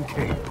cowl and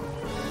cape.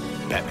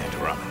 Batman to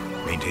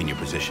Robin, maintain your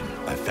position.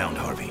 I've found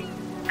Harvey.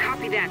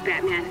 Copy that,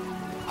 Batman.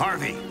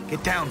 Harvey,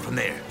 get down from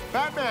there.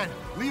 Batman,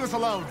 leave us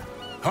alone.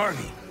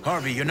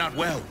 Harvey, you're not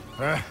well.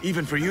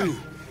 Even for you.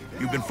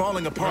 You've been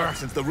falling apart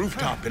since the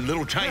rooftop in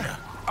Little China.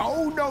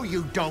 Oh, no,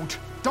 you don't.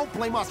 Don't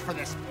blame us for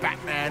this,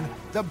 Batman.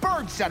 The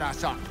bird set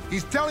us up.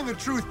 He's telling the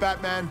truth,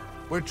 Batman.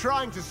 We're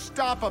trying to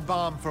stop a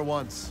bomb for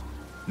once.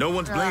 No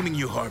one's blaming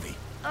you, Harvey.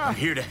 I'm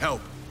here to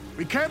help.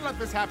 We can't let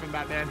this happen,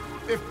 Batman.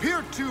 If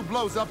Pier 2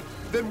 blows up,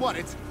 then what?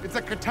 It's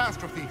a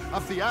catastrophe,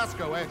 a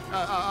fiasco,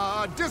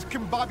 a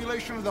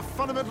discombobulation of the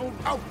fundamental...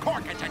 Oh,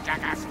 cork it, you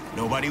jackass!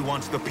 Nobody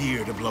wants the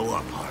pier to blow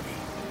up, Harvey.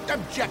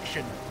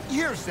 Objection.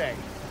 Hearsay.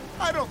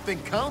 I don't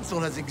think Council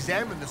has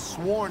examined the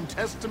sworn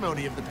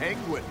testimony of the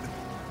Penguin.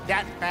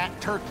 That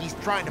fat turkey's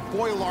trying to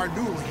boil our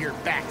noodle here,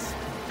 Bats.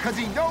 Because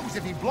he knows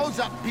if he blows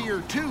up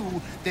Pier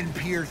 2, then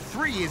Pier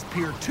 3 is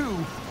Pier 2,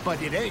 but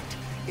it ain't.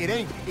 It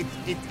ain't.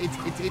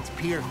 It's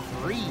Pier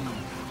 3.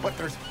 But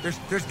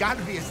there's got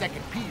to be a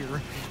second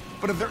pier.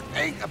 But if there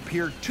ain't a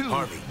Pier 2,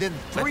 Harvey, then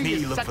 3 let me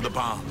is look second. for the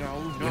bomb.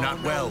 No, you're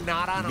not well.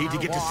 Not on you need to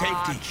our get to safety.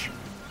 watch.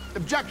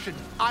 Objection.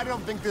 I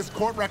don't think this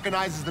court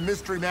recognizes the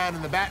mystery man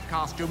in the bat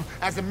costume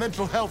as a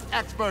mental health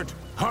expert.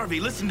 Harvey,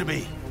 listen to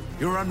me.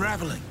 You're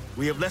unraveling.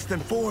 We have less than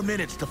 4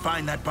 minutes to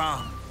find that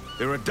bomb.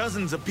 There are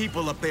dozens of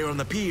people up there on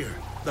the pier.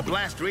 The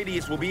blast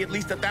radius will be at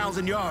least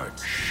 1,000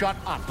 yards. Shut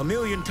up. 1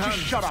 million tons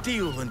shut of up.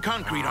 steel and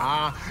concrete.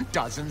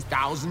 Dozens,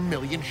 thousand,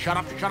 million. Shut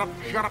up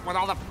with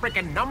all the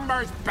freaking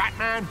numbers,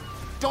 Batman.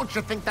 Don't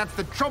you think that's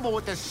the trouble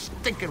with this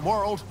stinking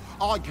world?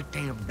 All your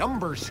damn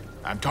numbers.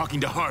 I'm talking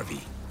to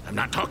Harvey. I'm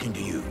not talking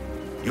to you.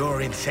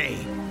 You're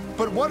insane.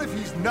 But what if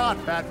he's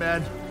not,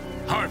 Batman?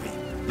 Harvey,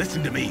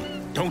 listen to me.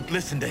 Don't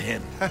listen to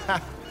him.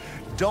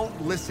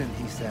 Don't listen,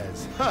 he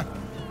says.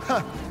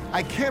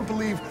 I can't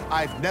believe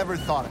I've never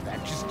thought of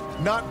that. Just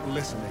not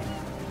listening.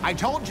 I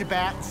told you,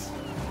 Bats.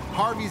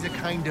 Harvey's a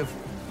kind of,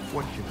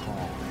 what you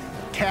call,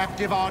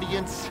 captive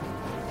audience.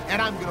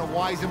 And I'm gonna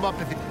wise him up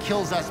if it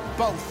kills us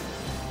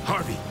both.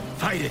 Harvey,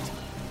 fight it.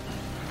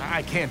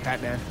 I can't,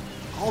 Batman.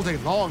 All day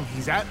long,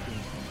 he's at me.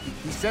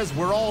 He says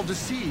we're all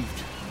deceived.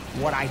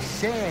 What I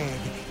said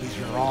is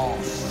you're all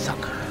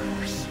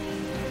suckers.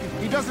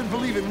 He doesn't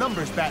believe in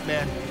numbers,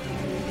 Batman.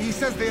 He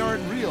says they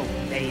aren't real.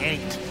 They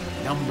ain't.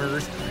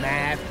 Numbers,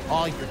 math,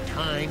 all your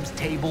times,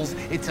 tables,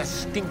 it's a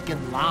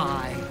stinking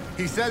lie.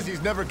 He says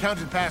he's never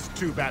counted past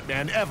 2,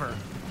 Batman, ever.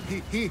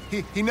 He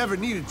never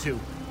needed to.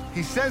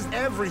 He says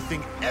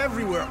everything,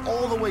 everywhere,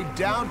 all the way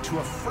down to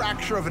a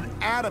fracture of an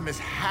atom is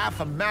half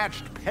a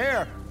matched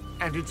pair.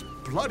 And it's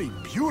bloody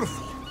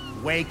beautiful.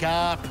 Wake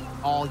up,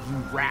 all you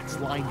rats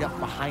lined up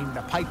behind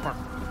the Piper.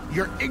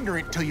 You're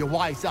ignorant till you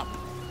wise up.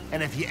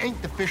 And if you ain't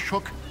the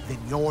fishhook, then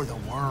you're the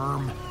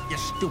worm. You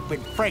stupid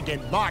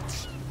friggin'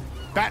 mutts.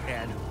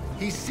 Batman,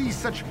 he sees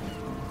such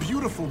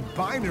beautiful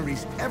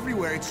binaries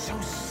everywhere. It's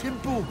so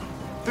simple.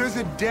 There's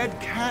a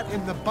dead cat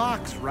in the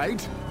box,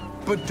 right?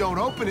 But don't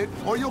open it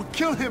or you'll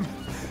kill him.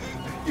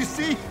 You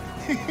see?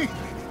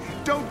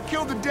 Don't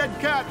kill the dead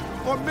cat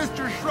or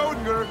Mr.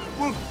 Schrodinger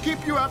will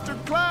keep you after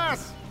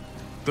class.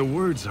 The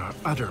words are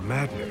utter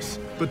madness,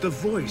 but the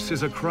voice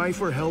is a cry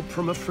for help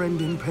from a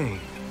friend in pain.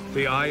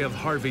 The eye of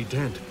Harvey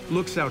Dent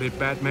looks out at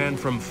Batman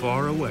from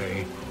far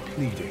away,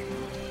 pleading.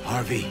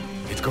 Harvey,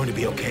 it's going to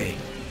be okay.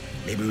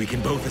 Maybe we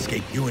can both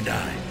escape, you and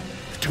I.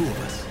 The 2 of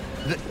us.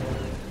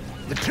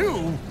 The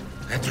 2?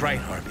 That's right,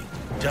 Harvey.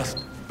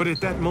 But at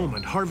that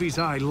moment, Harvey's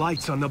eye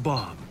lights on the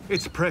bomb.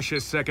 Its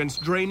precious seconds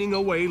draining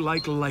away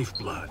like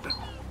lifeblood.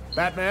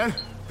 Batman,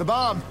 the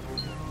bomb.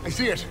 I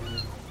see it.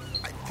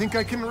 I think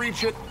I can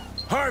reach it.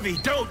 Harvey,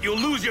 don't! You'll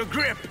lose your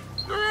grip!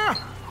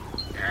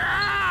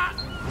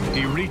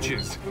 He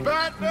reaches.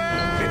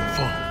 Batman! It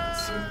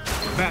falls.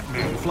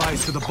 Batman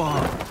flies to the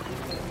bomb.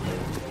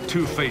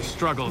 Two-Face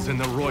struggles in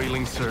the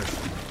roiling surf.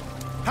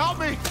 Help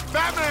me!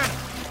 Batman!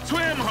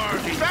 Swim,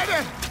 Harvey!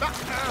 Batman!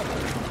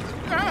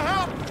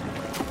 Help!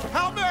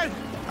 Help me!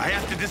 I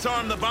have to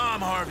disarm the bomb,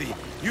 Harvey.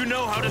 You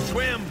know how to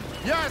swim.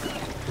 Yes,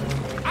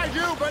 I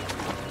do, but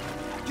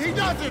he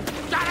doesn't.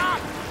 Shut up!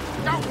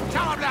 Don't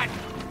tell him that!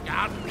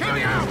 I'll kill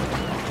you!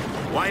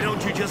 Why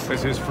don't you just...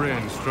 As his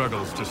friend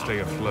struggles to stay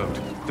afloat,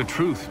 the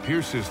truth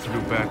pierces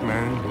through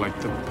Batman like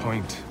the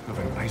point of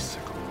an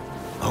icicle.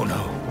 Oh,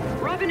 no.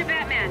 Robin to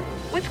Batman,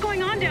 what's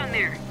going on down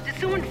there? Did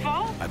someone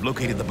fall? I've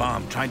located the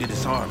bomb, trying to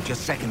disarm.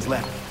 Just seconds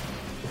left.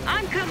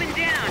 I'm coming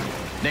down.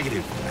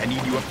 Negative. I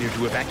need you up there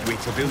to evacuate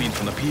civilians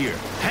from the pier.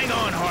 Hang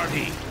on,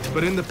 Harvey.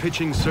 But in the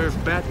pitching surf,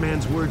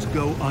 Batman's words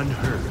go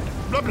unheard.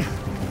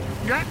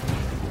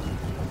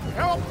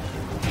 Help!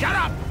 Shut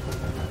up!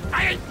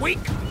 I ain't weak!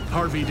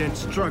 Harvey Dent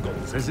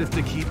struggles as if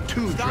to keep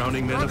two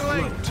drowning men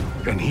struggling.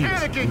 afloat. And he's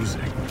Panicking.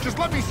 losing. Just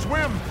let me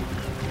swim!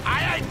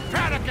 I ain't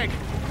panicking!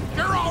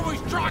 You're always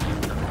trying...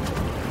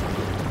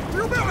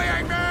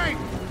 Humiliate me!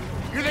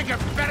 You think you're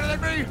better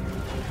than me?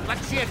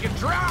 Let's see if you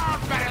drown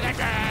better than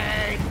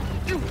me!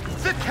 You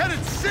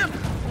thick-headed simp!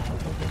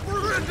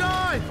 We're gonna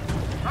die!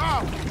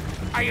 Oh,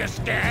 are you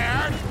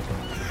scared?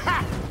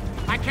 Ha!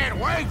 I can't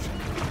wait!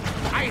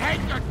 I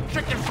hate your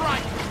chicken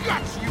fried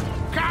guts, you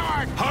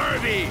coward!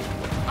 Harvey!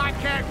 I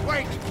can't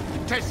wait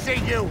to see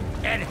you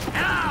in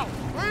hell!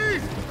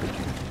 Please!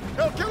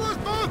 He'll kill us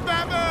both,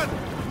 Batman!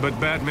 But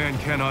Batman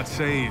cannot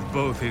save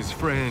both his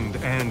friend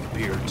and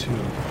Pier 2.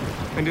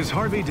 And as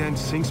Harvey Dent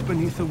sinks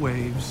beneath the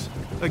waves,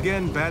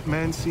 again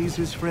Batman sees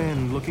his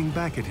friend looking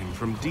back at him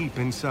from deep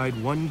inside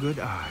one good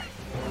eye.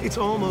 It's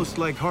almost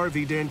like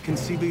Harvey Dent can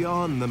see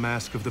beyond the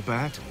mask of the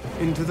Bat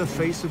into the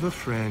face of a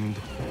friend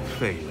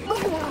failing.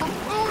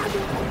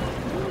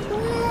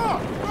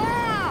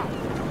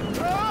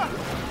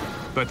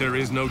 But there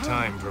is no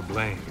time for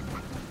blame.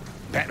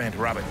 Batman to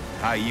Robin.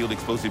 High-yield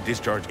explosive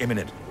discharge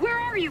imminent. Where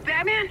are you,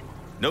 Batman?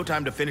 No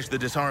time to finish the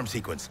disarm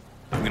sequence.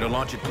 I'm going to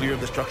launch it clear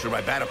of the structure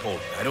by Batapult.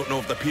 I don't know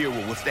if the pier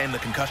will withstand the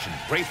concussion.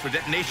 Brace for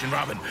detonation,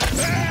 Robin.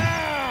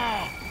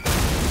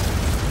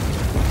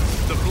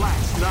 The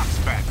blast knocks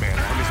Batman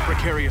from his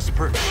precarious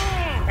perch,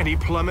 and he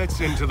plummets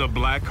into the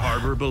Black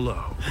Harbor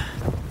below.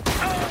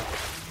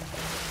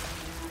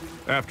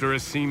 After a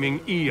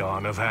seeming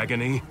eon of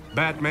agony,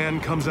 Batman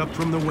comes up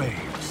from the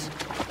waves.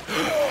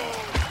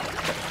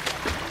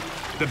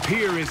 The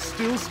pier is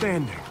still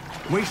standing.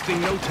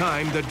 Wasting no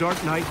time, the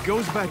Dark Knight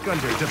goes back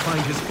under to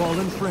find his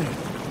fallen friend.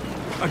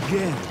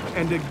 Again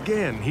and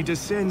again, he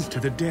descends to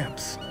the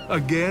depths.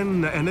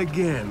 Again and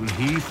again,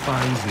 he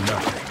finds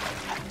nothing.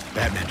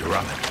 Batman to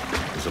Robin.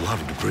 There's a lot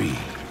of debris,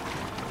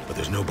 but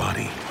there's no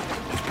body.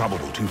 It's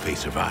probable Two-Face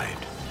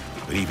survived.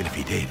 But even if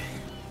he did,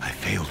 I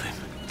failed him.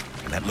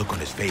 And that look on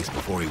his face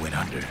before he went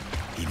under,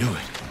 he knew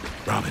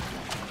it. Robin,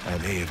 I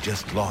may have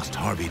just lost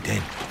Harvey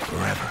Dent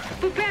forever.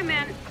 But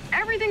Batman,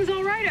 everything's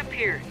all right up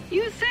here.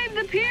 You saved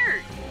the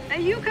pier.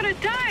 And you could have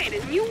died,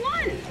 and you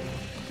won.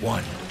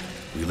 One,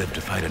 we live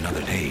to fight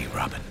another day,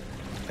 Robin.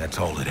 That's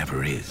all it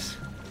ever is.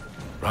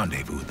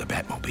 Rendezvous with the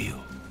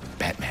Batmobile.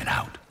 Batman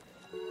out.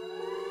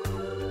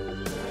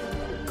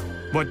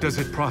 What does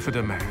it profit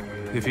a man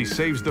if he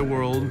saves the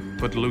world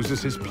but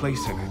loses his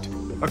place in it?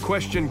 A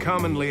question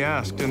commonly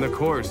asked in the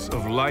course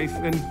of life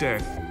and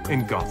death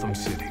in Gotham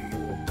City.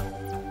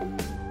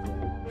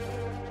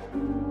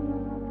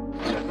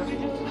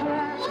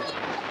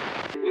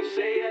 We'll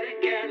say it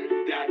again,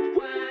 that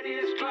word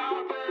is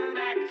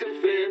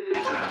carbonactafin.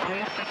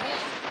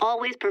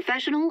 Always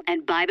professional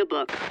and by the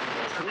book.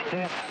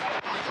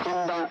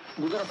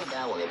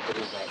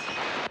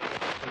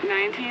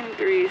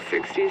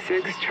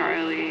 19366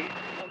 Charlie,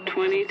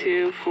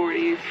 22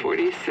 40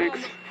 46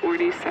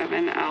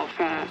 47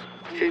 Alpha,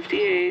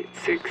 58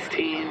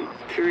 16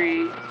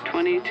 3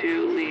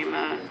 22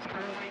 Lima,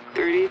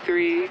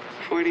 33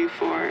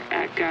 44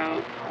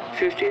 Echo,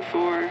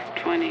 54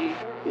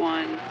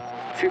 21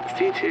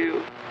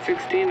 62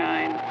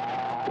 69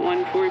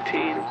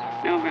 114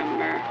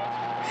 November,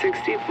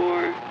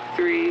 64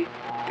 3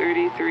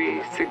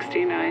 33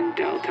 69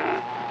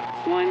 Delta,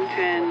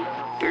 110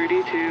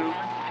 32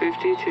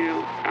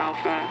 52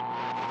 Alpha,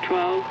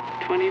 12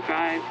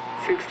 25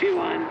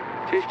 61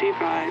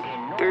 55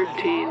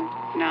 13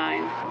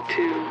 9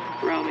 2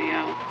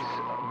 Romeo,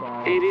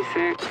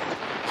 86.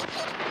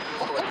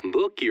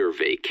 Book your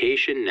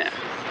vacation now.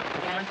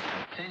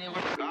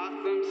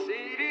 Gotham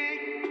City,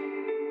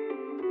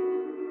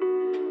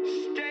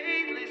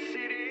 stately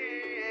city,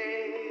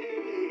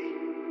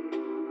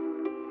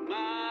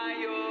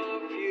 your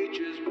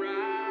future's bright.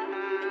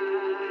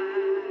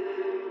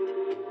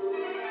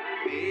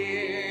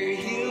 There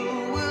you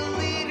will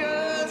lead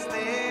us,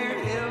 there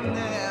he'll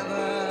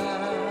never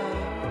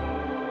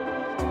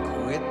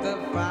quit the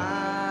fight.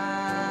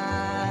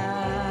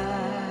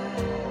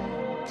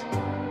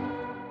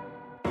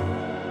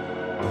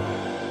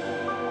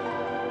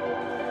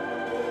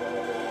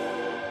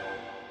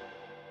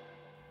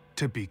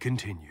 To be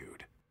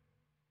continued.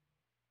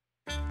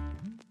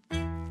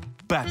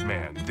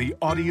 Batman, The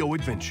Audio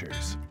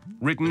Adventures.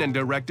 Written and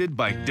directed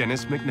by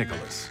Dennis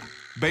McNicholas.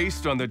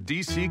 Based on the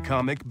DC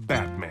comic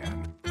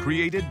Batman.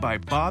 Created by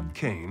Bob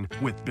Kane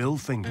with Bill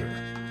Finger.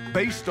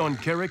 Based on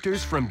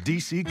characters from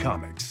DC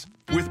Comics.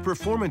 With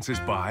performances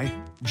by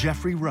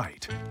Jeffrey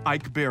Wright,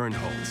 Ike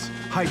Barinholtz,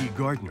 Heidi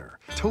Gardner,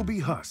 Toby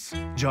Huss,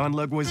 John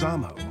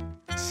Leguizamo,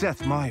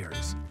 Seth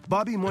Meyers,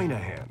 Bobby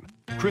Moynihan,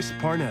 Chris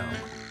Parnell,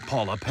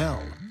 Paula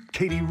Pell,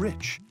 Katie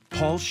Rich,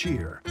 Paul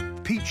Scheer,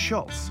 Pete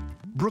Schultz,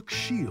 Brooke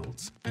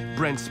Shields,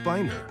 Brent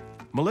Spiner,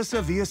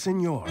 Melissa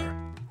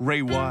Villasenor,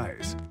 Ray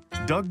Wise,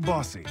 Doug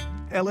Bossy,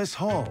 Ellis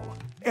Hall,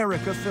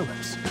 Erica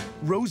Phillips,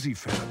 Rosie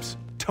Phillips,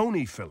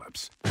 Tony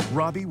Phillips,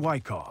 Robbie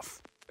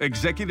Wyckoff.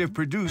 Executive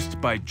produced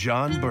by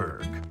John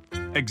Berg.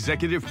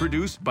 Executive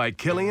produced by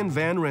Killian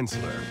Van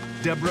Rensselaer,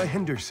 Deborah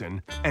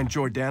Henderson, and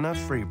Jordana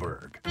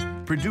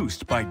Freyberg.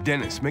 Produced by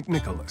Dennis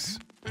McNicholas.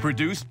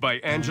 Produced by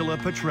Angela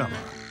Petrella.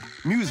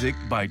 Music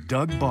by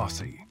Doug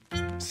Bossy.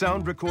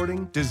 Sound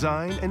recording,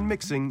 design, and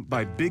mixing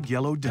by Big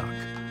Yellow Duck.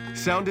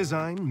 Sound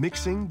design,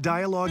 mixing,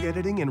 dialogue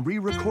editing, and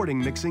re-recording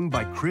mixing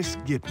by Chris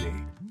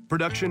Gibney.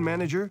 Production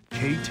manager,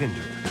 Kay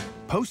Tinder.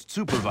 Post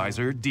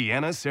supervisor,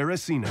 Deanna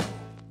Saraceno.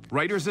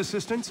 Writer's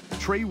assistants,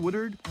 Trey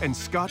Woodard and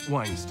Scott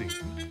Weinstein.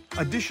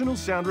 Additional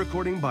sound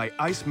recording by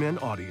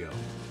Icemen Audio.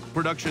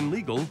 Production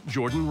legal,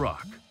 Jordan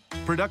Rock.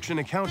 Production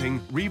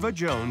accounting, Reva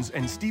Jones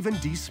and Stephen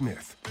D.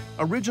 Smith.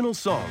 Original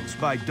songs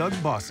by Doug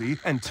Bossy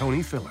and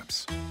Tony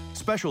Phillips.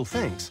 Special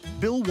thanks,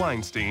 Bill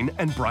Weinstein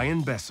and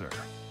Brian Besser.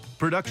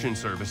 Production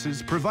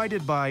services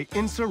provided by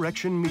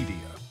Insurrection Media.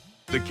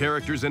 The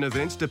characters and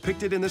events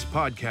depicted in this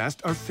podcast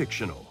are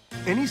fictional.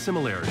 Any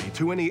similarity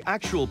to any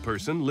actual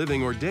person,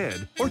 living or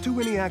dead, or to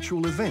any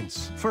actual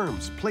events,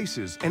 firms,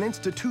 places, and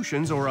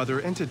institutions or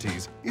other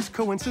entities is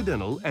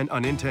coincidental and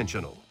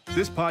unintentional.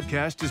 This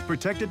podcast is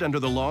protected under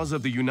the laws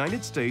of the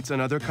United States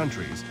and other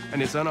countries,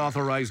 and its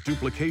unauthorized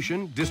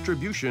duplication,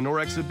 distribution,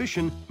 or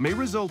exhibition may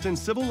result in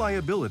civil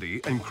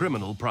liability and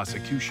criminal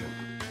prosecution.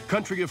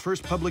 Country of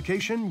first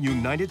publication,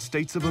 United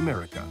States of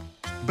America.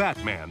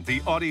 Batman,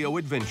 The Audio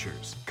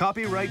Adventures.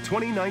 Copyright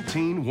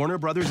 2019, Warner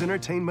Brothers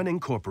Entertainment,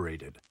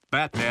 Incorporated.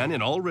 Batman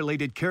and all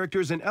related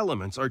characters and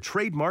elements are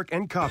trademark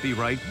and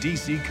copyright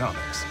DC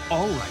Comics.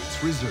 All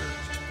rights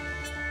reserved.